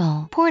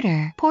 portable,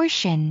 porter,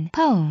 portion,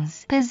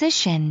 pose,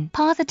 position,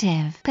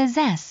 positive,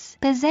 possess,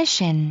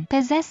 possession,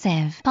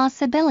 possessive,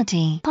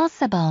 possibility,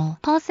 possible,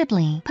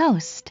 possibly,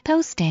 post,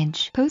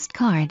 postage,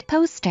 postcard,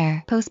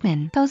 poster,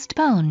 postman,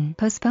 postpone,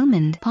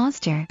 postponement,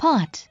 posture,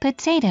 pot,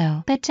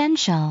 potato,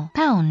 potential,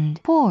 pound,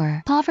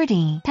 poor,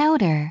 poverty,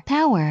 powder,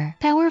 power,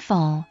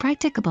 powerful,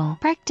 practicable,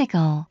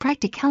 practical,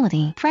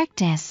 practicality,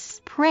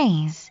 practice,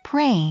 praise,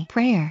 pray,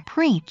 prayer,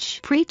 preach,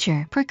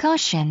 preacher,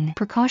 precaution,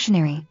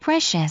 precautionary,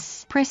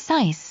 precious,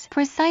 precise,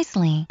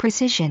 precisely,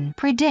 precision,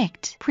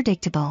 predict,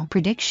 predictable,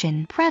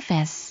 prediction,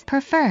 preface,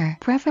 prefer,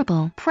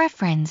 preferable,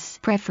 preference,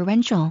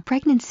 preferential,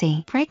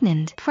 pregnancy,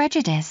 pregnant,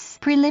 prejudice,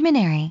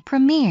 preliminary,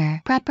 premiere,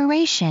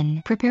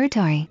 preparation,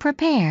 preparatory,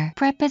 prepare,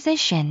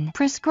 preposition,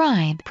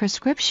 prescribe,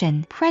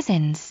 prescription,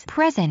 presence,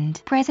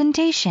 present,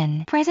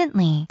 presentation,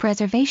 presently,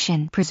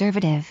 preservation,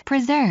 preservative,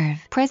 preserve,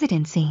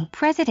 presidency,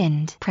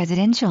 president,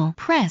 presidential,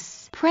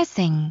 press,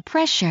 pressing,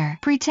 pressure,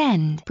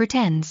 pretend,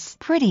 pretense,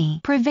 pretty,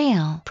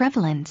 prevail,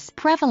 prevalence,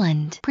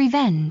 prevalent,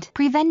 prevent,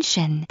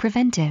 prevention,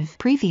 preventive,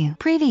 preview,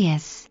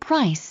 previous,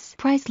 price,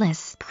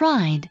 priceless,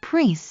 pride,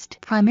 priest,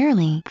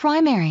 primarily,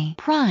 primary,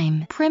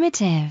 prime,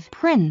 primitive,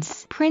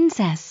 prince,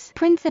 princess,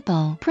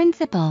 principal,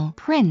 principal,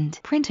 print,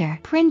 printer,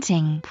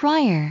 printing,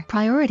 prior,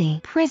 priority,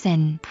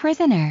 prison,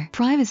 prisoner,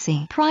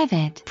 privacy,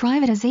 private,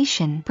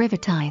 privatization,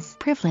 privatize,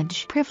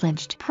 privilege,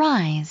 privileged,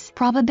 prize,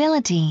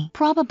 probability,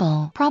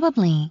 probable,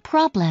 probably,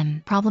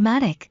 problem,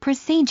 problematic,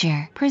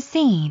 procedure,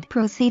 proceed,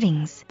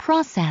 proceedings,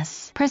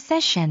 process,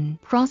 procession,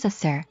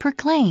 processor,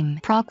 proclaim,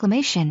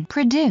 proclamation,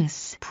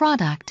 produce,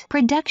 product,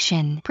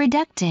 production,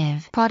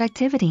 productive,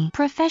 productivity,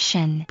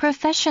 profession,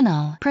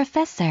 professional,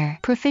 professor,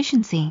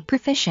 proficiency,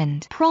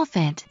 proficient,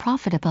 profit,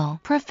 profitable,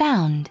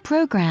 profound,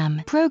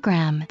 program,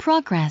 program,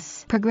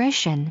 progress,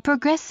 progression,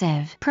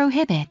 progressive,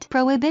 prohibit,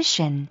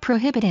 prohibition,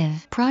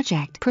 prohibitive,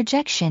 project,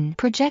 projection,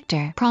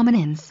 projector,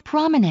 prominence,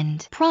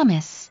 prominent,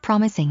 promise,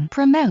 promising,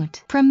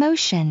 promote,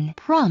 promotion,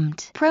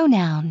 prompt,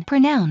 pronoun,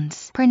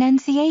 pronounce,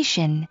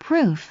 pronunciation,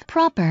 proof,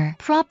 proper,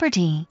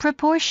 property,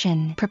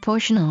 proportion,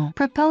 proportional,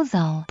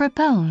 proposal,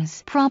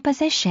 propose,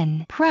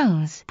 proposition,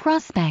 prose,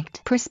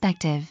 prospect,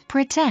 perspective,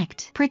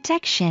 protect,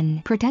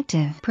 protection,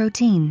 protective,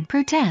 protein,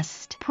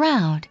 protest,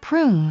 proud,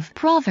 prove,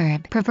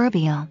 proverb,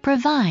 proverbial,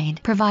 provide,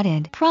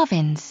 provided,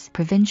 province,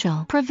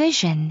 provincial,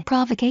 provision,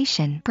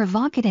 provocation,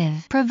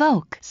 provocative,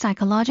 provoke,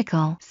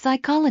 psychological,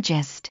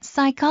 psychologist,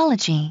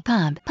 psychology,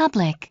 pub,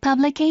 public,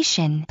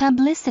 publication,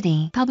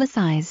 publicity,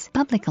 publicize,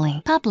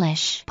 publicly,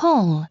 publish,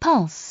 poll,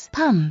 pulse,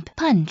 pump,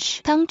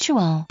 punch,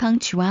 punctual,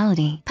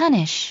 punctuality,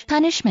 punish,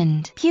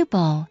 punishment,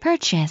 pupil,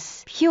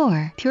 purchase,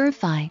 pure,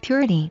 purify,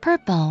 purity,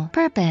 purple,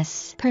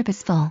 purpose,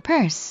 purposeful,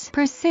 purse,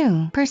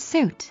 pursue,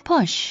 pursuit,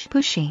 push,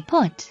 pushy,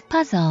 put,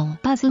 puzzle,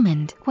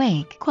 puzzlement,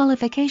 quake,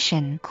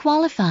 qualification,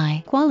 qualify,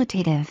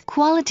 qualitative,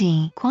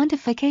 quality,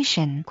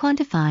 quantification,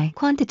 quantify,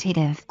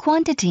 quantitative,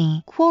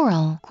 quantity,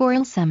 quarrel,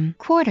 quarrelsome,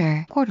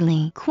 quarter,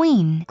 quarterly,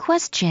 queen,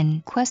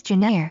 question,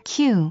 questionnaire,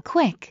 cue,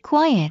 quick,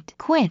 quiet,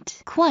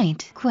 quit,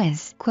 quite,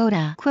 quiz,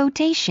 quota,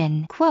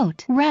 quotation,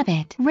 quote,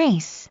 rabbit,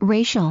 race,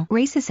 racial,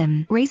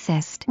 racism,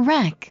 racist,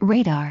 rack,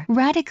 radar,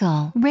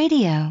 radical,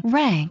 radio,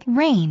 rag,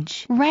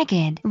 range,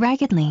 ragged,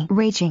 raggedly,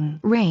 raging,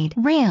 raid,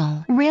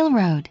 rail,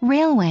 railroad,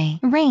 railway,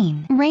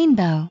 rain,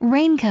 rainbow,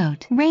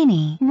 raincoat,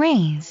 rainy,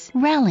 raise,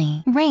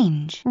 rally,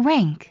 range,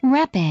 rank,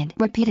 rapid,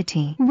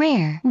 rapidity,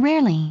 rare,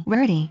 rarely,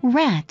 rarity,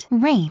 rat,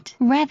 rate,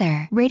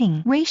 rather,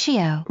 rating,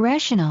 ratio,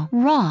 rational,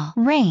 raw,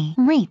 ray,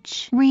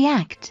 reach,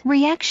 react,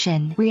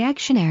 reaction,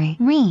 reactionary,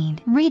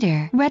 read,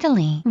 reader,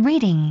 readily,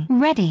 reading,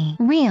 ready,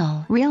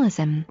 real,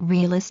 realism,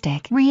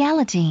 realistic,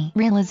 reality,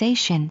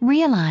 realization,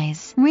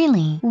 realize,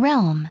 really,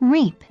 realm,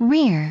 reap,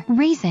 rear,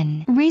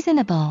 reason,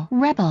 reasonable,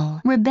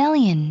 rebel,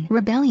 rebellion,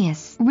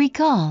 rebellious,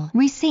 recall,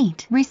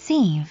 receipt,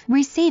 receive,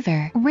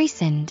 receiver,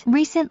 recent,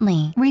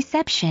 recently,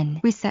 reception,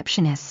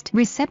 receptionist,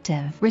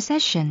 receptive,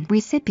 recession,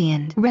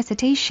 recipient,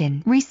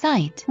 recitation,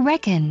 recite,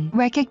 reckon,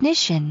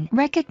 recognition,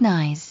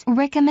 recognize,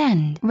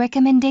 recommend,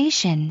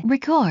 recommendation,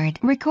 record,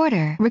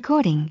 recorder,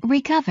 recording,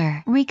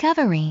 recover,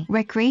 recovery,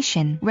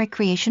 recreation,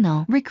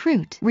 recreational,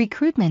 recruit,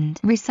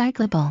 recruitment,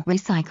 recyclable,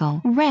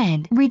 recycle,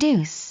 read,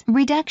 reduce,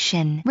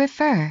 reduction,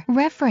 refer,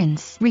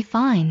 reference,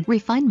 refine,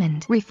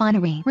 refinement,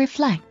 refinery,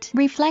 reflect,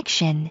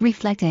 reflection,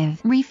 reflective,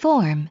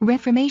 reform,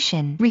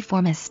 reformation,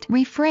 reformist,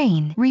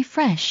 refrain,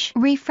 refresh,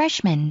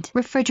 refreshment,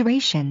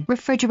 refrigeration,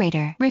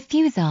 refrigerator,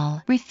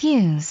 refusal,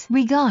 refuse,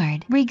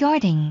 regard,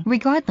 regarding,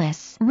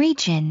 regardless,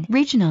 region,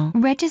 regional,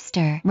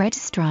 register,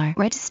 registrar,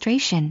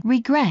 registration,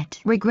 regret,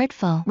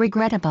 regretful,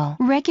 regrettable,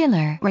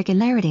 regular,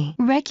 regularity,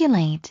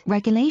 regulate,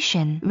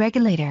 regulation,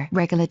 regulator,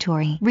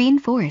 regulatory,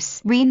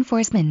 reinforce,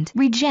 reinforcement,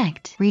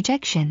 reject,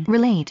 rejection,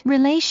 relate,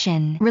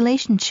 relation,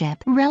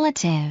 relationship,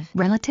 relative,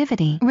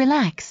 relativity,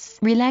 relax,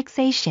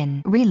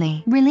 relaxation,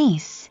 relay,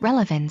 release,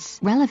 relevance,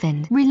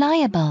 relevant,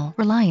 reliable,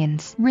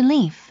 reliance,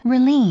 relief,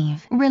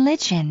 relieve,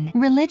 religion,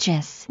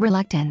 religious,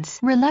 reluctance,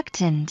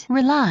 reluctant,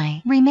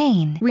 rely,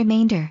 remain,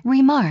 remainder,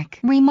 remark,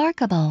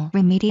 remarkable,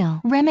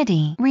 remedial,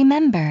 remedy,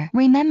 remember,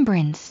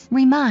 remembrance,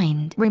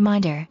 remind,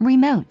 reminder,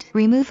 remote,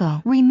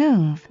 removal,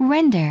 remove,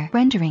 render,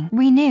 rendering,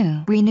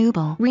 renew,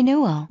 renewable,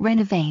 renewal,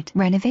 renovate,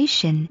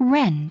 renovation,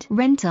 rent,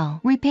 rental,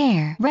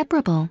 repair,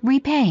 reparable,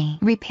 repay,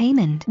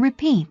 repayment,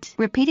 repeat,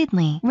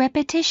 repeatedly,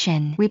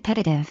 repetition,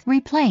 repetitive,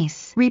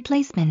 replace,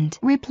 replacement,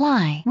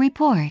 reply,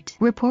 report,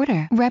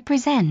 reporter,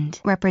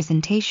 represent,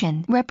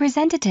 representation,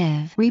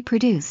 representative,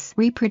 reproduce,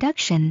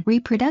 reproduction,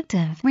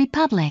 reproductive,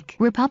 republic,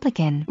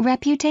 republican,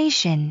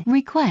 reputation,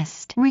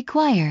 request,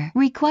 require,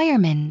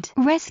 requirement,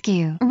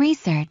 rescue,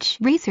 research,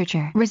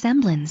 researcher,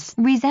 resemblance,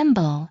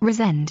 resemble,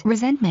 resent,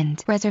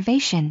 resentment,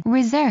 reservation,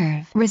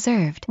 reserve,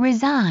 reserved,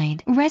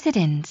 reside,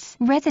 residence,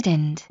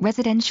 resident,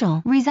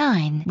 residential,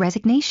 resign,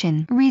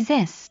 resignation,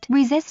 resist,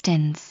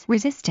 resistance,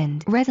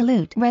 resistant,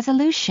 resolute,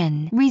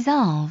 resolution,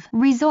 resolve,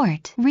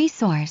 resort,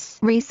 resource,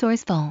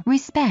 resourceful,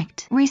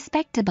 respect,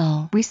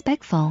 respectable,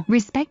 respectful,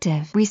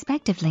 respective,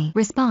 respectively,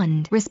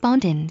 respond,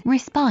 respondent,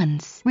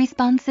 response,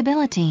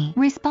 responsibility,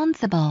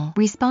 responsible,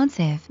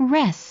 responsive,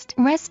 rest,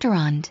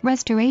 restaurant,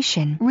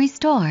 restoration,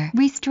 restore,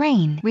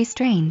 restrain,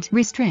 restraint,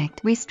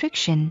 restrict,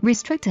 restriction,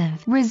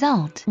 restrictive,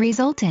 result,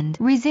 resultant,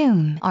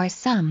 resume, are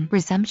some,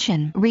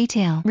 resumption,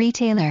 retail,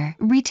 retailer,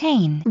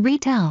 retain,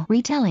 retell,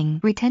 retelling,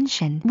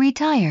 retention,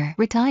 retire,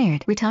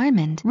 retired,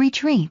 retirement,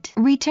 retreat,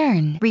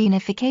 return,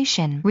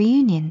 reunification,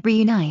 reunion,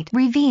 reunite,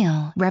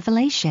 reveal,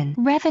 revelation,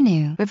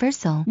 revenue,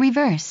 reversal,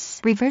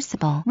 reverse,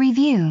 reversible,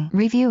 review,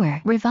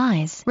 reviewer,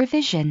 revise,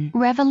 revision,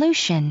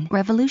 revolution,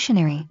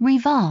 revolutionary,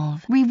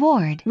 revolve,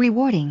 reward,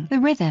 rewarding, the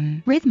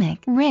rhythm, rhythmic,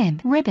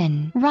 rib,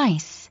 ribbon,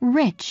 rice,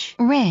 rich,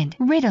 rid,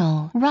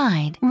 riddle,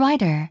 ride,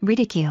 rider,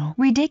 ridicule,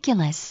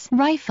 ridiculous,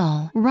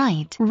 rifle,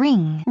 right,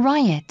 ring,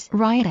 riot,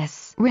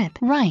 riotous, rip,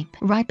 ripe,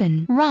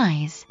 ripen,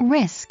 rise,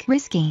 risk,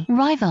 risky,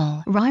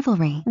 rival,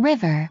 rivalry,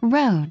 river,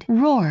 road,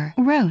 roar,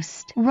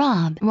 roast,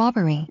 rob,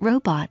 robbery,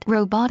 robot,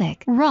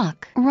 robotic,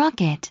 rock,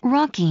 rocket,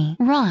 rocky,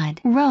 rod,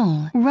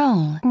 roll,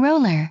 roll,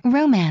 roller,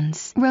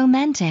 romance,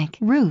 romantic,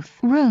 roof,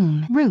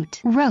 room,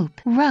 root, rope,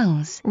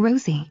 rose,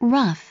 rosy,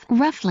 rough,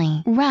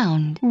 roughly,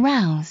 round,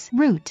 rouse,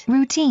 root,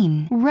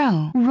 routine,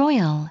 row,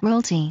 royal,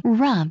 royalty,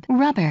 rub,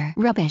 rubber,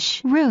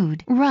 rubbish,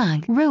 rude,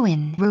 rug,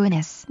 ruin,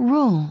 ruinous,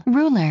 rule,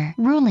 ruler,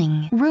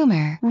 ruling,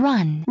 rumor,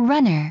 run,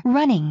 runner,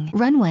 running,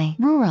 runway,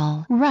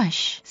 rural,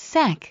 rush,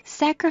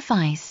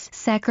 sacrifice,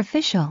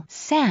 sacrificial,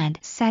 sad,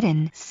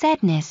 sadden,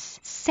 sadness,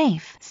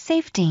 safe,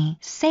 safety,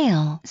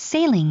 sail,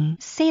 sailing,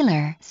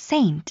 sailor,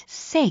 saint,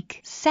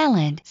 sake,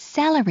 salad,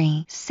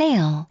 salary,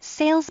 sail,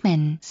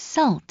 salesman,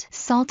 salt,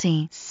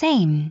 salty,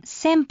 same,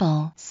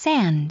 sample,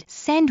 sand,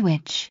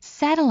 sandwich,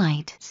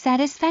 satellite,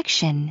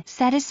 satisfaction,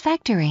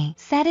 satisfactory,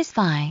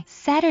 satisfy,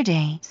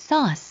 Saturday,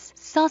 sauce,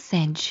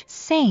 sausage,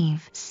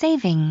 save,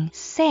 saving,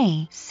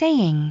 say,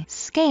 saying,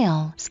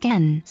 scale,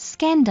 scan,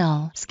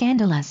 scandal,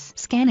 scandalous,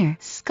 scanner,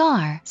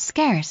 scar,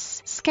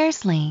 scarce,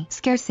 scarcely,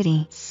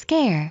 scarcity,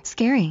 scare,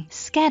 scary,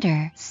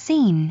 scatter,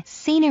 scene,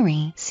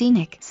 scenery,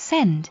 scenic,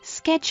 send,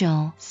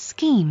 schedule,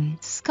 scheme,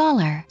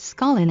 scholar,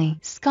 scholarly,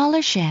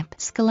 scholarship,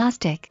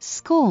 scholastic,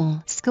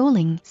 school,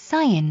 schooling,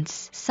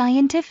 science,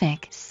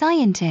 scientific,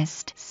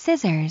 scientist,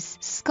 scissors,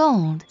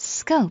 scold,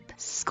 scope,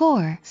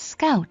 score,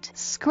 scout,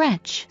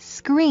 scratch,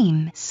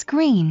 scream,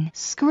 screen,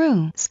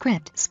 screw,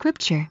 script,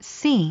 scripture,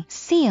 see,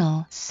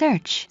 seal,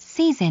 search,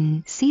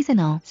 season,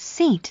 seasonal,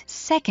 seat,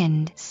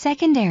 second,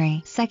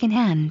 secondary,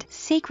 secondhand,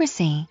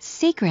 secrecy,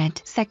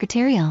 secret,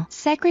 secretarial,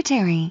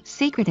 secretary,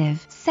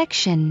 secretive,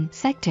 section,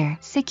 sector,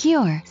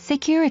 secure,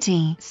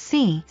 security,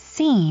 see,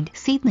 seed,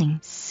 seedling,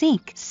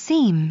 seek,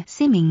 seem,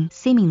 seeming,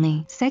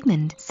 seemingly,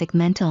 segment,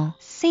 segmental,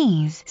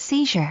 seize,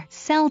 seizure,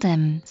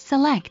 seldom,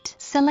 select,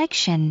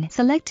 selection,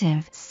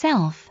 selective,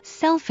 self,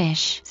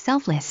 selfish,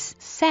 selfless,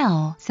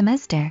 cell,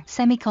 semester,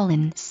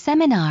 semicolon,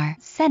 seminar,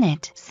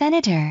 senate,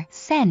 senator,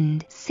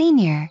 send,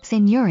 senior,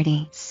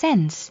 seniority,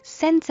 sense,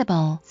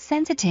 sensible,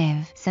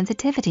 sensitive,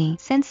 sensitivity,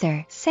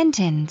 censor,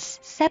 sentence,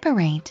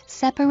 separate,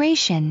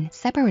 separation,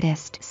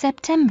 separatist,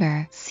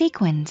 September,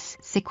 sequence,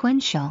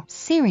 sequential,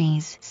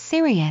 series,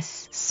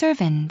 serious,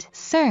 servant,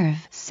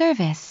 serve,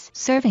 service,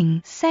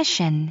 serving,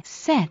 session,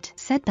 set,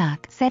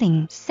 setback,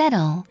 setting,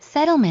 settle,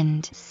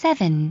 settlement,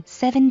 7,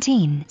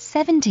 17,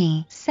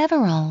 70,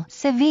 several,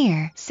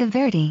 severe,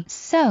 severity,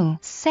 so,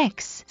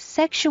 sex,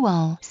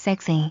 sexual,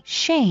 sexy,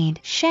 shade,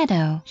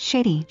 shadow,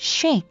 shady,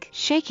 shake,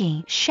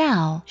 shaky,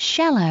 shall,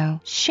 shallow,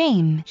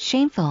 shame,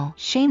 shameful,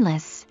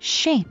 shameless,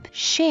 shape,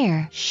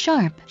 share,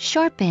 sharp,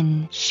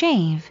 sharpen,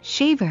 shave,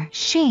 shaver,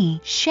 she,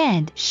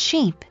 shed,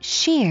 sheep,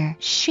 shear,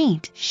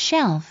 sheet,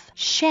 shelf,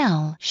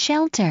 shell,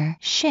 shelter,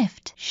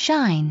 shift,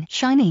 shine,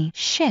 shiny,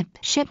 ship,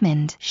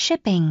 shipment,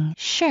 shipping,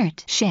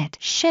 shirt, shit,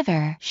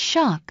 shiver,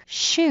 shock,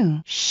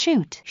 shoe,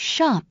 shoot,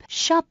 shop,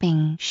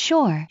 shopping,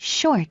 shore,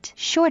 short,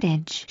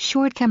 shortage,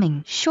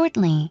 shortcoming,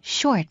 shortly,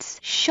 shorts,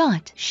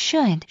 shot,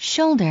 should,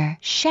 shoulder,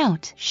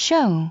 shout,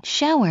 show,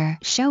 shower,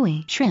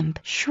 showy, shrimp,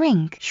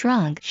 shrink,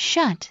 shrug,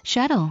 shut,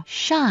 shuttle,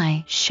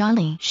 shy,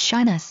 shyly,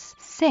 shyness,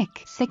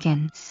 sick,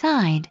 sicken,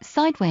 side,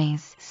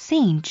 sideways,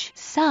 siege,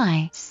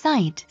 sigh,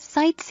 sight,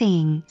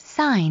 sightseeing,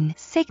 sign,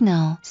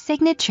 signal,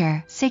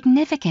 signature,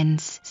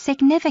 significance,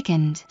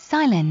 significant,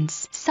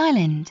 silence,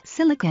 silent,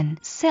 silicon,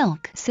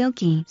 silk,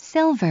 silky,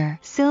 silver,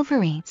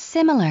 silvery,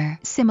 similar,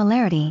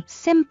 similarity,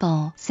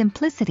 simple,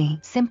 simplicity,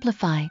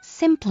 simplify,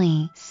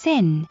 simply,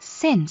 sin,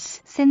 since,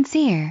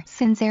 sincere,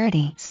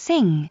 sincerity,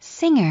 sing,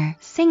 singer,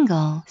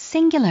 single,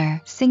 singular,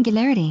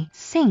 singularity,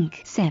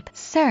 sink, sip,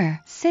 sir,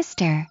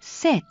 sister,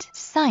 sit,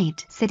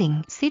 sight,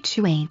 sitting,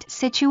 situate,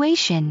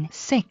 situation,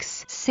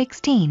 6,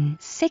 16,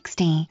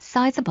 60,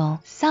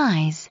 sizable,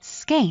 size,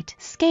 skate,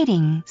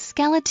 skating,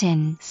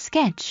 skeleton,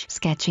 sketch,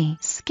 sketchy,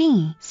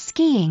 ski,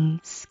 skiing,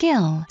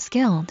 skill,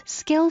 skilled,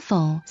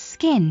 skillful,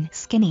 skin,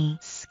 skinny,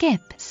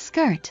 skip,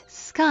 skirt,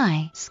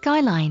 sky,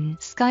 skyline,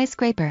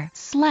 skyscraper,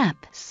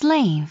 slap,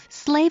 slave,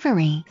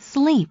 slavery,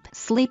 sleep,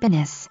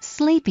 sleepiness,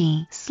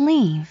 sleepy,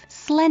 sleeve,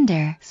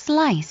 slender,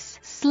 slice,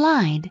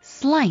 slide,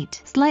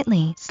 slight,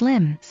 slightly,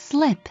 slim,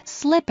 slip,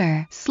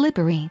 slipper,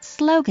 slippery,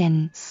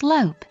 slogan,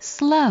 slope,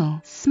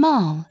 slow,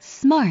 small,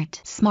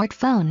 smart,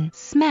 smartphone,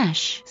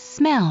 smash,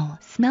 smell,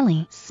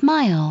 smelly,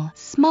 smile,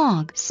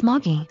 smog,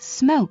 smoggy,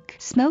 smoke,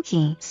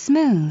 smoky,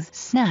 smooth,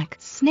 snack,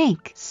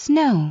 snake,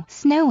 snow,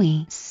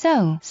 snowy,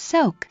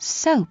 soak,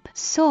 soap,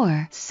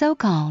 sore,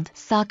 so-called,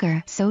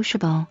 soccer,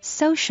 sociable,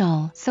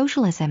 social,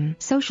 socialism,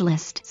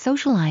 socialist,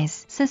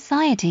 socialize,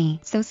 society,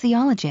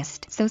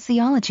 sociologist,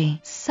 sociology,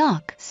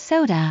 sock,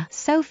 soda,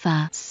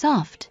 sofa,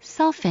 soft,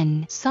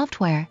 soften,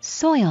 software,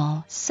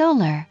 soil,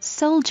 solar,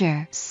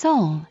 soldier,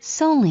 soul,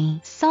 solely,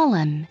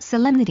 solemn,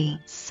 solemnity,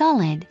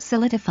 solid,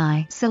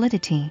 solidify,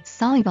 solidity,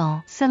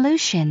 soluble,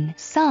 solution,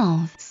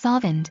 solve,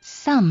 solvent,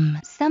 some,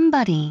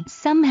 somebody,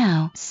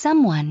 somehow,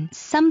 someone,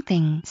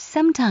 something,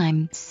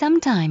 sometime,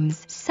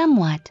 sometimes,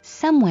 somewhat,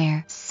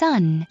 somewhere,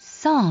 sun,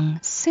 song,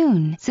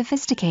 soon,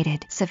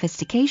 sophisticated,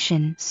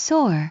 sophistication,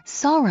 sore,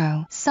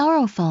 sorrow,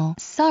 sorrowful,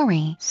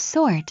 sorry,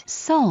 sort,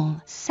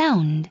 soul,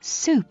 sound,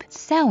 soup,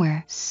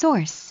 sour,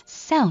 source,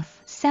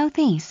 south,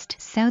 southeast,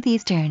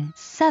 southeastern,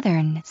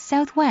 southern,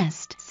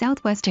 southwest,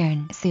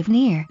 southwestern,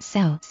 souvenir,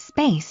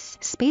 space,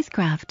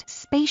 spacecraft,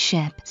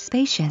 spaceship,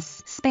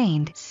 spacious,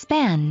 spade,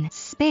 span,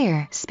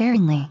 spare,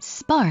 sparingly,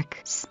 spark,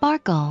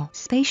 sparkle,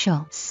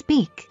 spatial,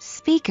 speak,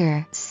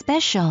 speaker,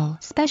 special,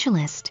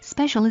 specialist,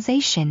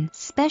 specialization,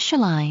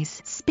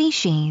 specialize,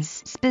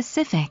 species,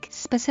 specific,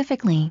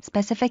 specifically,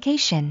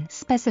 specification,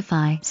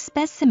 specify,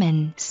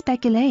 specimen,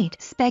 speculate,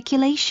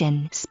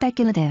 speculation,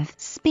 speculative,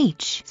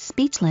 speech,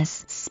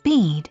 speechless,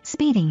 speed,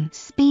 speeding,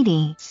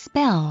 speedy,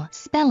 spell,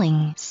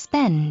 spelling,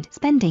 spend,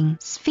 spending,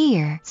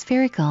 sphere,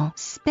 spherical,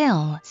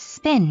 spill,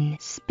 spin,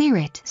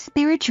 spirit,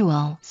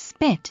 spiritual,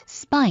 spit,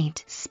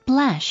 spite,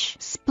 splash,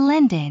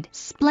 splendid,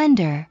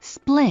 splendor,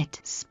 split,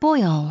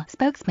 spoil,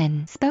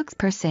 spokesman,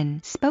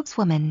 spokesperson,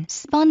 spokeswoman,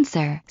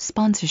 sponsor,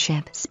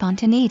 sponsorship,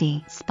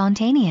 spontaneity,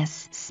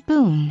 spontaneous,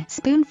 spoon,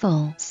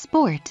 spoonful,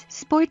 sport,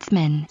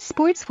 sportsman,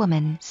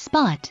 sportswoman,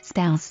 spot,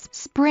 spouse,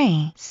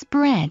 spray,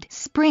 spread,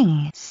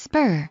 spring,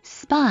 spur,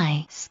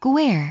 spy,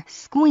 square,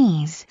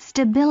 squeeze,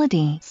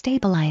 stability,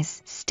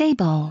 stabilize,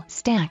 stable,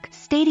 stack,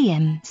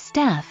 stadium,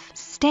 staff,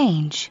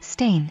 stage,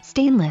 stain,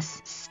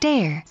 stainless,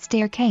 stare,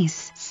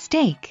 staircase,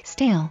 stake,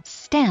 stale,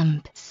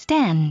 stamp,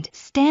 stand,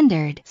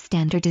 standard,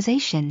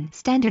 standardization,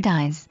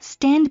 standardize,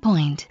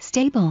 standpoint,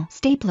 stable,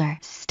 stapler,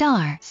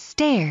 star,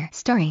 stare,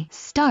 story,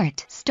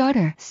 start,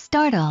 starter,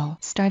 startle,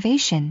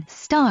 starvation,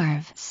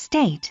 starve,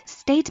 state,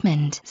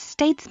 statement,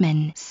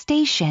 statesman,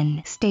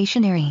 station,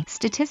 stationary,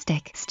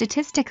 statistic,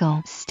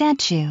 statistical,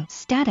 statue,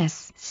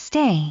 status,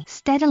 stay,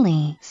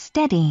 steadily,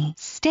 steady,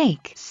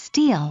 stake,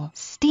 steel,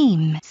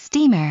 steam,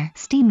 steamer,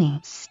 steamy,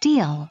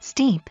 steel,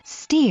 steep,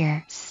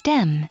 steer,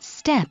 stem,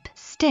 step,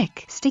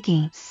 stick,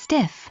 sticky,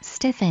 stiff,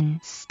 stiffen,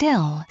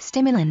 still,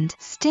 stimulant,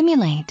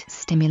 stimulate,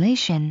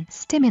 stimulation,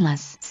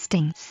 stimulus,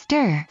 sting,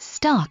 stir,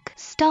 stock,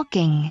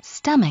 stocking,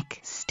 stomach,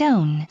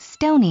 stone,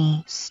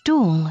 stony,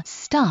 stool,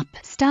 stop,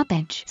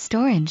 stoppage,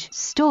 storage,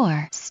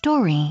 store,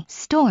 story,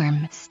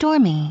 storm,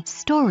 stormy,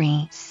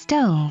 story,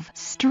 stove,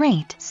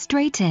 straight,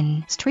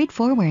 straighten,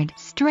 straightforward,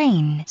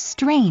 strain,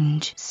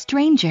 strange,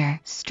 stranger,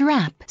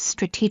 strap,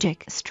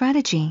 strategic,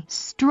 strategy,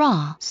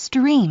 straw,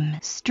 stream,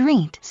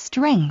 street,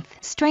 strength,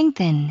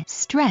 strengthen,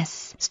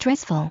 stress,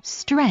 stressful,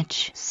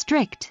 stretch,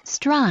 strict,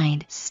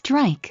 stride,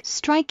 strike,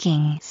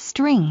 striking,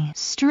 string,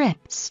 strip,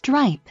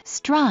 stripe,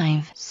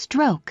 strive,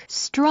 stroke,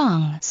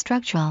 strong,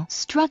 structural,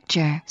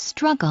 structure,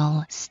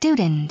 struggle,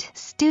 student,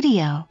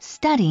 studio,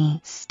 study,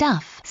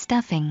 stuff,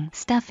 stuffing,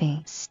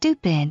 stuffy,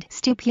 stupid,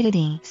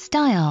 stupidity,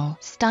 style,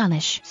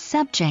 stylish,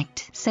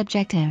 subject,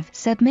 subjective,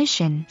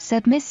 submission,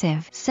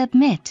 submissive,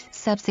 submit,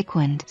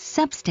 subsequent,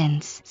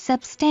 substance,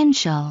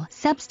 substantial,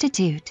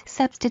 substitute,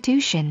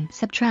 substitution,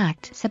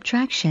 subtract,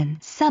 subtraction,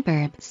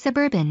 suburb,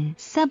 suburban,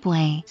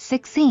 subway,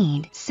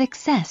 succeed,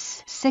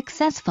 success,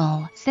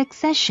 successful,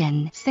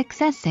 succession,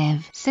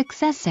 successive,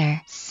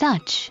 successor,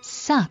 such,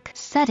 suck,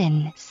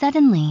 sudden,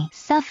 suddenly,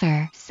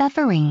 suffer,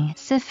 suffering,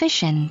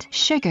 sufficient,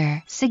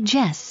 sugar,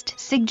 suggest,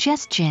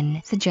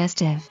 suggestion,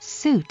 suggestive,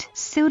 suit,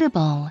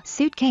 suitable,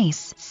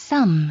 suitcase,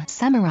 sum,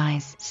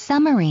 summarize,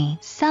 summary,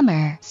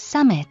 summer,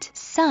 summit,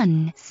 sun,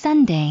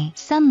 Sunday,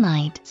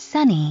 sunlight,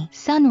 sunny,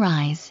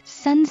 sunrise,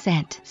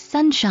 sunset,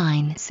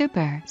 sunshine,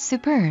 super,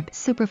 superb,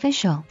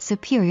 superficial,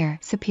 superior,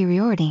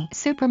 superiority,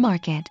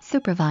 supermarket,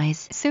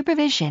 supervise,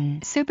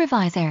 supervision,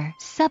 supervisor,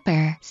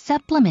 supper,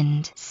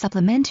 supplement,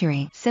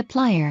 supplementary,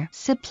 supplier,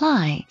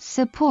 supply,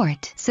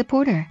 support,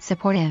 supporter,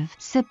 supportive,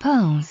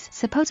 suppose,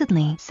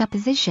 supposedly,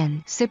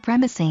 supposition,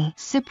 supremacy,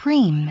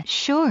 supreme,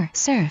 sure,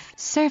 surf,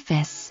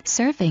 surface,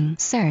 surfing,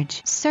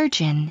 surge,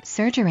 surgeon,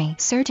 surgery,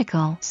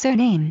 surgical,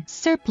 surname,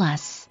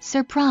 surplus,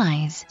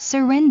 surprise,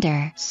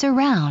 surrender,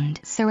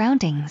 surround,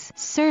 surroundings,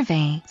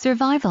 survey,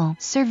 survival,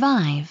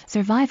 survive,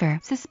 survivor,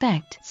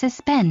 suspect,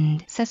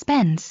 suspend,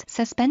 suspense,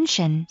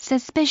 suspension,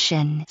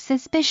 suspicion,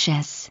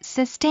 suspicious,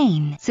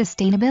 sustain,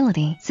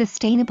 sustainability,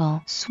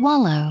 sustainable,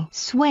 swallow,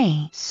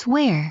 sway,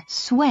 swear,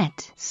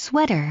 sweat,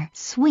 sweater,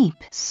 sweep,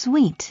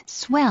 sweet,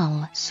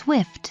 swell,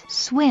 swift,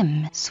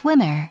 swim,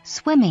 swimmer,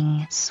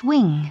 swimming,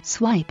 swing,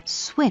 swipe,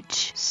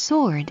 switch,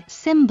 sword,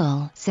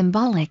 symbol,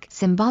 symbolic,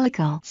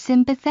 symbolical,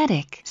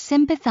 sympathetic,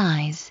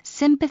 sympathize,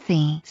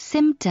 sympathy,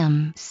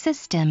 symptom,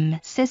 system,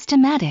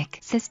 systematic,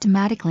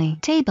 systematically,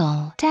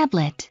 table,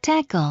 tablet,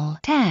 tackle,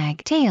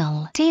 tag,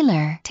 tail,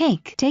 tailor,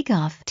 take,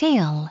 takeoff,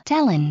 tail,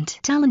 talent,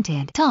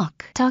 talented,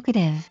 talk,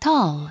 talkative,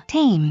 tall,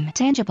 tame,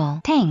 tangible,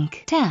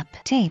 tank, tap,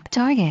 tape,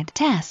 target,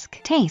 task,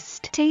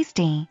 taste,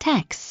 tasty,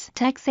 tax,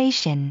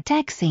 taxation,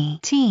 taxi,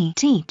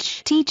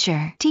 teach,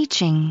 teacher,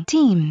 teaching,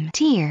 team,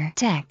 tier,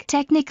 tech,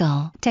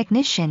 technical,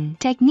 technician,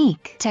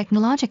 technique,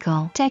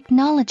 technological,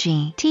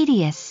 technology,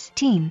 tedious,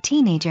 teen,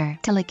 teenager,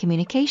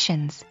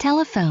 telecommunications,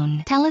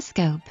 telephone,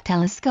 telescope,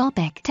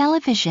 telescopic,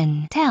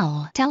 television,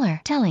 tell, teller,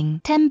 telling,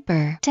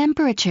 temper,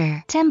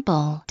 temperature,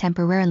 temple,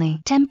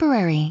 temporarily,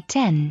 temporary,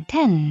 tend,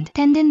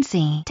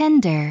 tendency,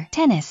 tender,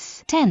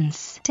 tennis,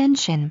 tense,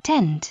 tension,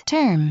 tent,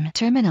 term,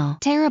 terminal,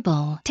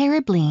 terrible,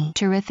 terribly,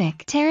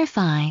 terrific,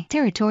 terrify,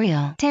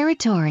 territorial,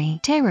 territory,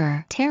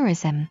 terror,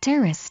 terrorism,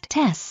 terrorist,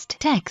 test,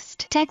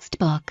 text,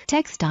 textbook,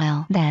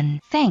 textile,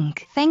 then,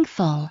 thank,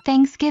 thankful,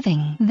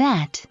 thanksgiving,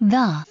 that,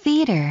 the,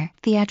 theater,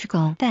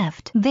 theatrical,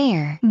 theft,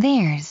 there,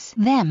 theirs,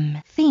 them,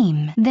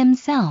 theme,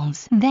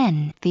 themselves,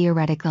 then,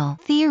 theoretical,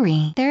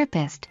 theory,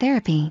 therapist,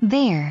 therapy,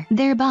 there,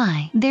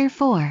 thereby,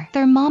 therefore,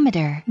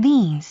 thermometer,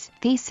 these,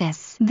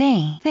 thesis,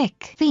 they,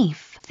 thick,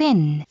 thief,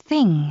 thin,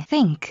 thing,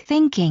 think,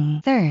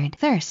 thinking, third,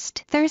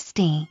 thirst,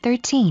 thirsty,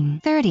 13,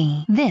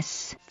 30,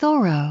 this,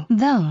 thorough,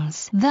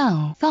 those,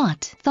 though,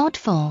 thought,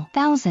 thoughtful,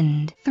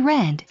 thousand,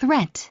 thread,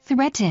 threat,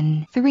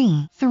 threaten,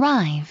 three,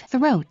 thrive,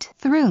 throat,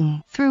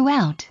 through,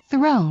 throughout,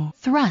 throw,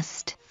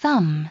 thrust,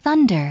 thumb,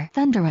 thunder,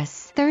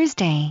 thunderous,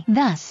 Thursday,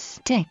 thus,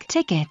 tick,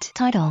 ticket,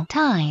 title,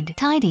 tide,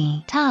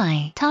 tidy,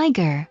 tie,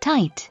 tiger,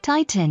 tight,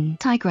 titan,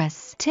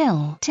 tigress,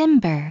 till,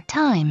 timber,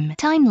 time,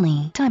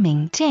 timely,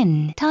 timing,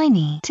 tin,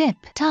 tiny, tip,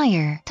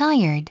 tire,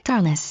 tired,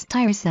 tireless,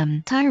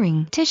 tiresome,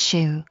 tiring,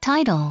 tissue,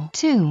 tidal,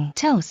 to,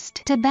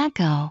 toast,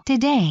 tobacco,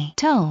 today,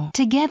 toe,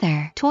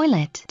 together,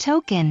 toilet,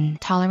 token,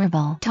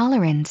 tolerable,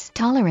 tolerance,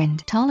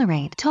 tolerant,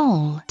 tolerate,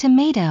 toll,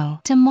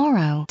 tomato,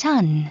 tomorrow,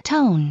 ton,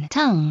 tone,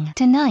 tongue,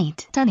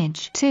 tonight,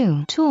 tonnage,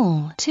 two,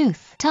 tool,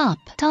 tooth, top,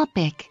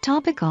 topic,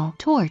 topical,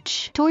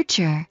 torch,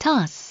 torture,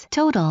 toss,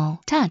 total,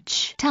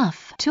 touch,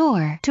 tough,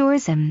 tour,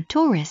 tourism,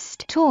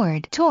 tourist,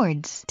 toward,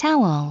 towards,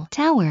 towel,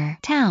 tower,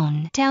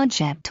 town,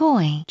 township,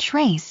 toy,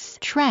 trace,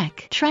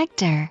 track,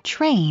 tractor,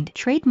 trade,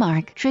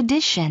 trademark,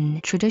 tradition,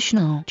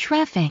 traditional,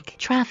 traffic,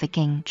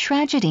 trafficking,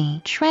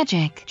 tragedy,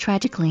 tragic,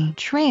 tragically,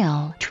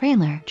 trail,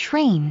 trailer,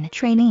 train,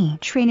 trainee,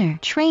 trainer,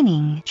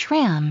 training,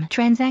 tram,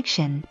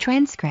 transaction,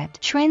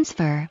 transcript,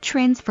 transfer,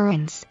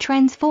 transference,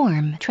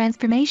 transform,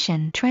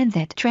 transformation,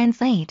 transit,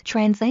 translate,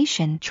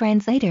 translation,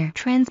 translator,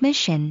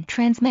 transmission,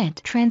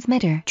 transmit,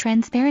 transmitter,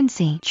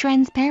 transparency,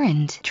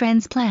 transparent,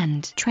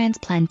 transplant,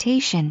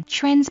 transplantation,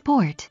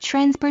 transport,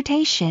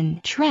 transportation,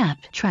 trap,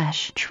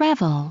 trash,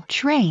 travel,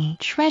 tray,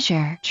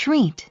 treasure,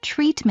 treat,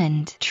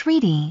 treatment,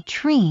 treaty,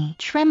 tree,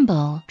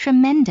 tremble,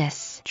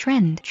 tremendous,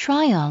 trend,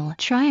 trial,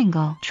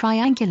 triangle,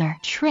 triangular,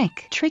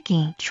 trick,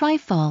 tricky,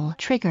 trifle,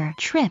 trigger,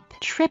 trip,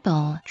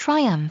 triple,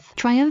 triumph,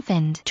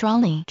 triumphant,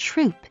 trolley,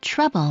 troop,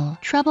 trouble,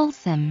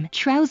 troublesome,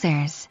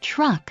 trousers,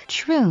 truck,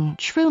 true,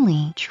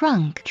 truly,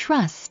 trunk,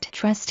 trust,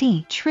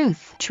 trustee,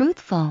 truth,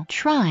 truthful,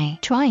 try,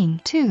 trying,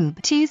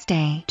 tube,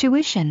 Tuesday,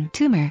 tuition,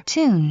 tumor,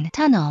 tune,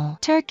 tunnel,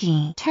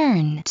 turkey,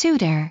 turn,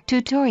 tutor,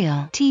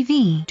 tutorial,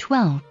 TV,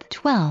 12th,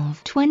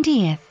 12,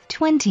 20th,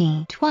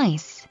 20,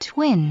 twice,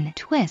 twin,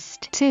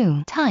 twist,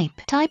 two, type,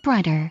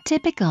 typewriter,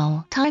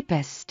 typical,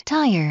 typist,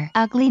 tire,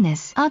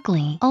 ugliness,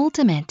 ugly,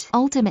 ultimate,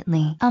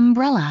 ultimately,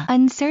 umbrella,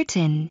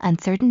 uncertain,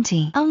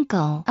 uncertainty,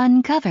 uncle,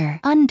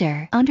 uncover,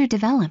 under,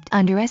 underdeveloped,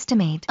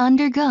 underestimate,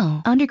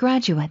 undergo,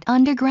 undergraduate,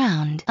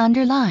 underground,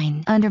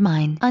 underline,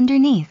 undermine,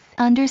 underneath,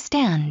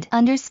 understand,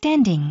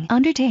 understanding,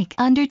 undertake,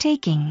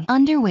 undertaking,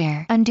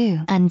 underwear, undo,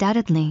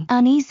 undoubtedly,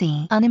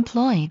 uneasy,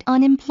 unemployed,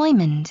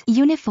 unemployment,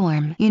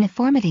 uniform,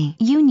 uniformity,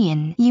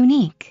 union,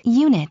 unique,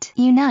 unit,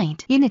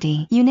 unite,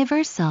 unity,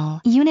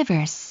 universal,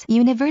 universe,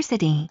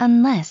 university,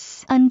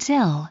 unless,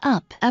 until,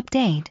 up,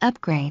 update,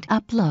 upgrade,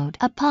 upload,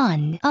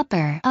 upon,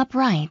 upper,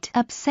 upright,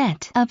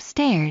 upset,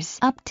 upstairs,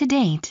 up to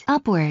date,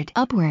 upward,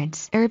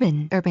 upwards,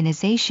 urban,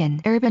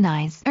 urbanization,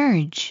 urbanize,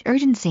 urge,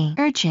 urgency,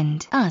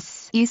 urgent,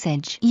 us,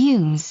 usage,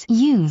 use,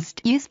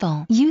 used,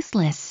 useful,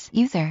 useless,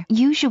 user,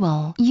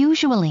 usual,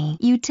 usually,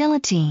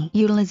 utility,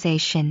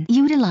 utilization,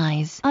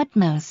 utilize,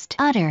 utmost,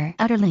 utter,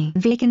 utterly,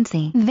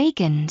 vacancy,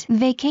 vacant,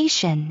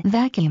 vacation,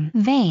 vacuum,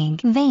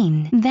 vague,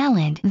 vain,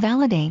 valid,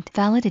 validate,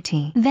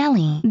 validity,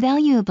 valley,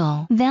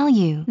 valuable,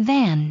 value,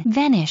 van,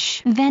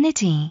 vanish,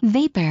 vanity,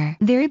 vapor,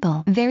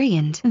 variable,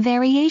 variant,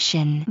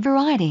 variation,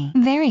 variety,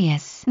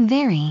 various,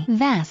 very,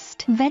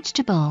 vast,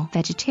 vegetable,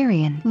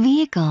 vegetarian,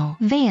 vehicle,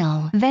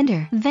 veil,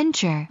 vendor,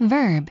 venture,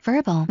 verb,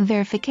 verbal,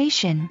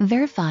 verification,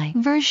 verify,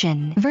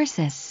 version,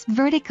 versus,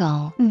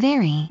 vertical,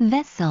 very,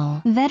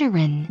 vessel,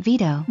 veteran,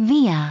 veto,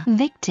 via,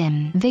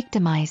 victim,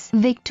 victimize,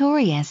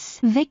 victorious,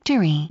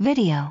 victory,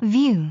 video,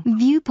 view,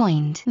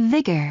 viewpoint,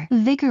 vigor,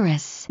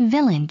 vigorous,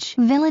 village,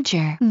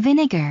 villager,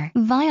 vinegar,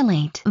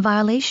 violate,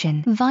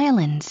 violation,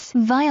 violence,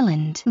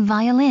 violent,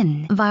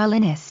 violin,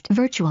 violinist,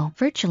 virtual,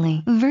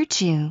 virtually,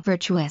 virtue,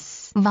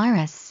 virtuous,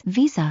 virus,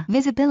 visa,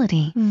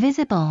 visibility,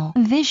 visible,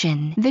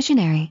 vision,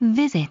 visionary,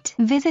 visit,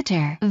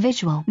 visitor,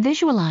 visual,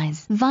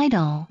 visualize,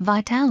 vital,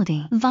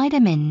 vitality,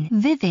 vitamin,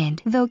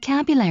 vivid,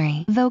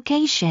 vocabulary,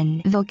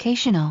 vocation,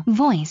 vocational,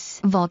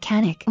 voice,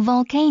 volcanic,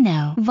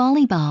 volcano,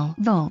 volleyball,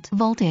 volt,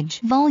 voltage,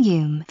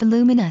 volume,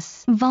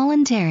 voluminous,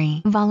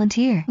 voluntary,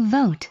 volunteer,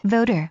 vote,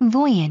 voter,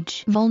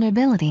 voyage,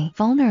 vulnerability,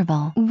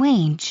 vulnerable,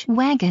 wage,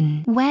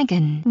 wagon,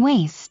 wagon,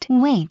 waste,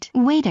 wait,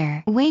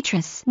 waiter,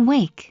 waitress,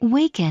 wake,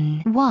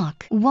 waken,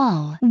 walk,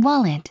 wall,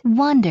 wallet,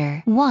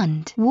 wander,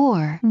 want,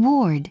 war,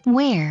 ward,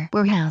 wear,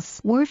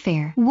 warehouse,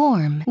 warfare,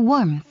 warm,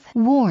 warmth,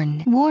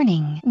 warn,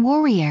 warning,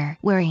 warrior,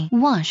 worry,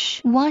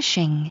 wash,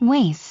 washing,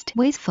 waste,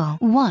 wasteful,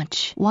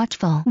 watch,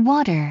 watchful,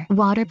 water,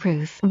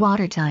 waterproof,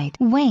 watertight,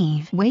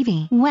 wave,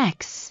 wavy,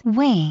 wax,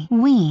 way,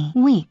 we,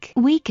 weak,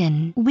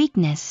 weaken,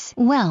 weakness,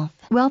 wealth,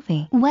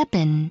 wealthy,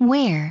 weapon,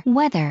 wear,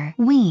 weather,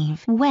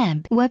 weave,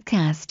 web,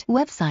 webcast,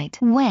 website,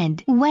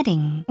 wed,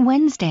 wedding,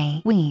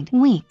 Wednesday, weed,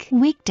 week,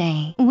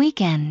 weekday,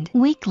 weekend,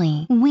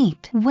 weekly,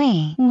 weep,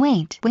 way,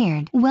 wait,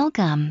 weird,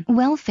 welcome,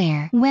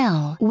 welfare,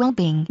 well,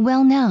 well-being,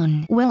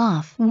 well-known,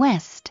 well-off,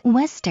 west,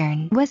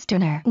 western,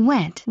 westerner,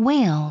 wet,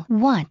 whale,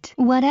 what,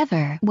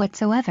 whatever,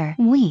 whatsoever,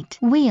 wheat,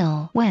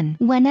 wheel, when,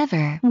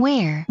 whenever,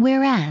 where,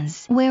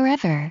 whereas,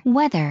 wherever,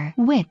 whether,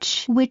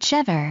 which,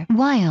 whichever,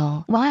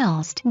 while,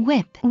 whilst,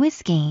 whip,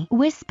 whiskey,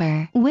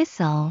 whisper,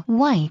 whistle,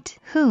 white,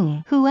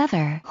 who,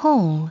 whoever,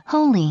 whole,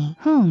 holy,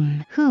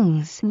 whom,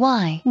 whose,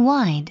 why,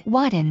 wide,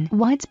 widen,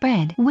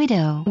 widespread,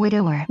 widow,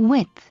 widower,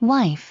 width,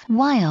 wife,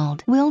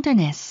 wild,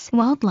 wilderness,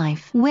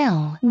 wildlife,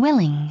 will,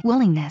 willing,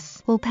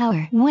 willingness,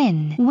 willpower,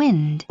 win,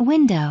 wind,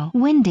 window,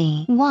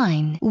 windy,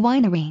 wine,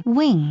 winery,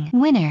 wing,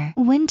 winner,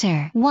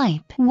 winter,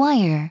 wipe,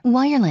 wire,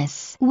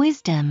 wireless,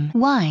 wisdom,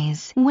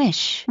 wise,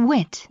 wish,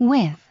 wit,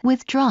 with,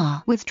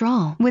 withdraw,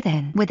 withdrawal,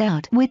 within,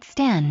 without,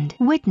 withstand,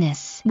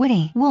 witness,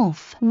 witty,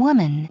 wolf,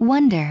 woman,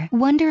 wonder,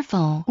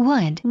 wonderful,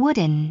 wood,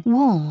 wooden,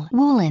 wool,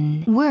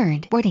 woolen,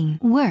 word, wording,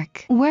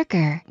 work,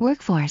 worker,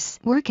 workforce,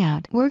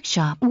 workout,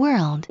 workshop,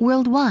 world,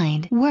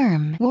 worldwide,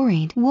 worm,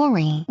 worried,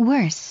 worry,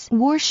 worse,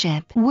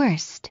 worship,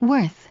 worst,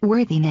 worth,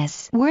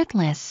 worthiness,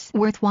 worthless,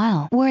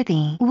 worthwhile,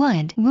 worthy,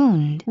 wood,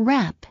 wound,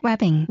 wrap,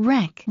 wrapping,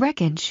 wreck,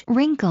 wreckage,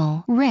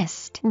 wrinkle,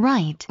 wrist,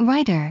 right,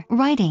 writer,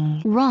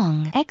 writing,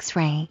 wrong,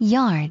 x-ray,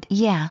 yard,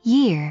 yeah,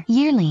 year,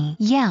 yearly,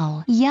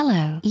 yell,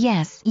 yellow,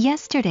 yes,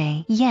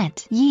 yesterday,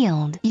 yet,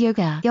 yield,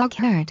 yoga,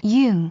 yogurt,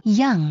 you,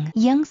 young,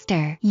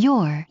 youngster,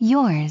 your,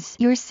 yours,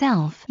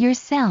 yourself,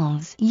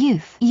 yourselves,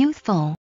 youth, youthful.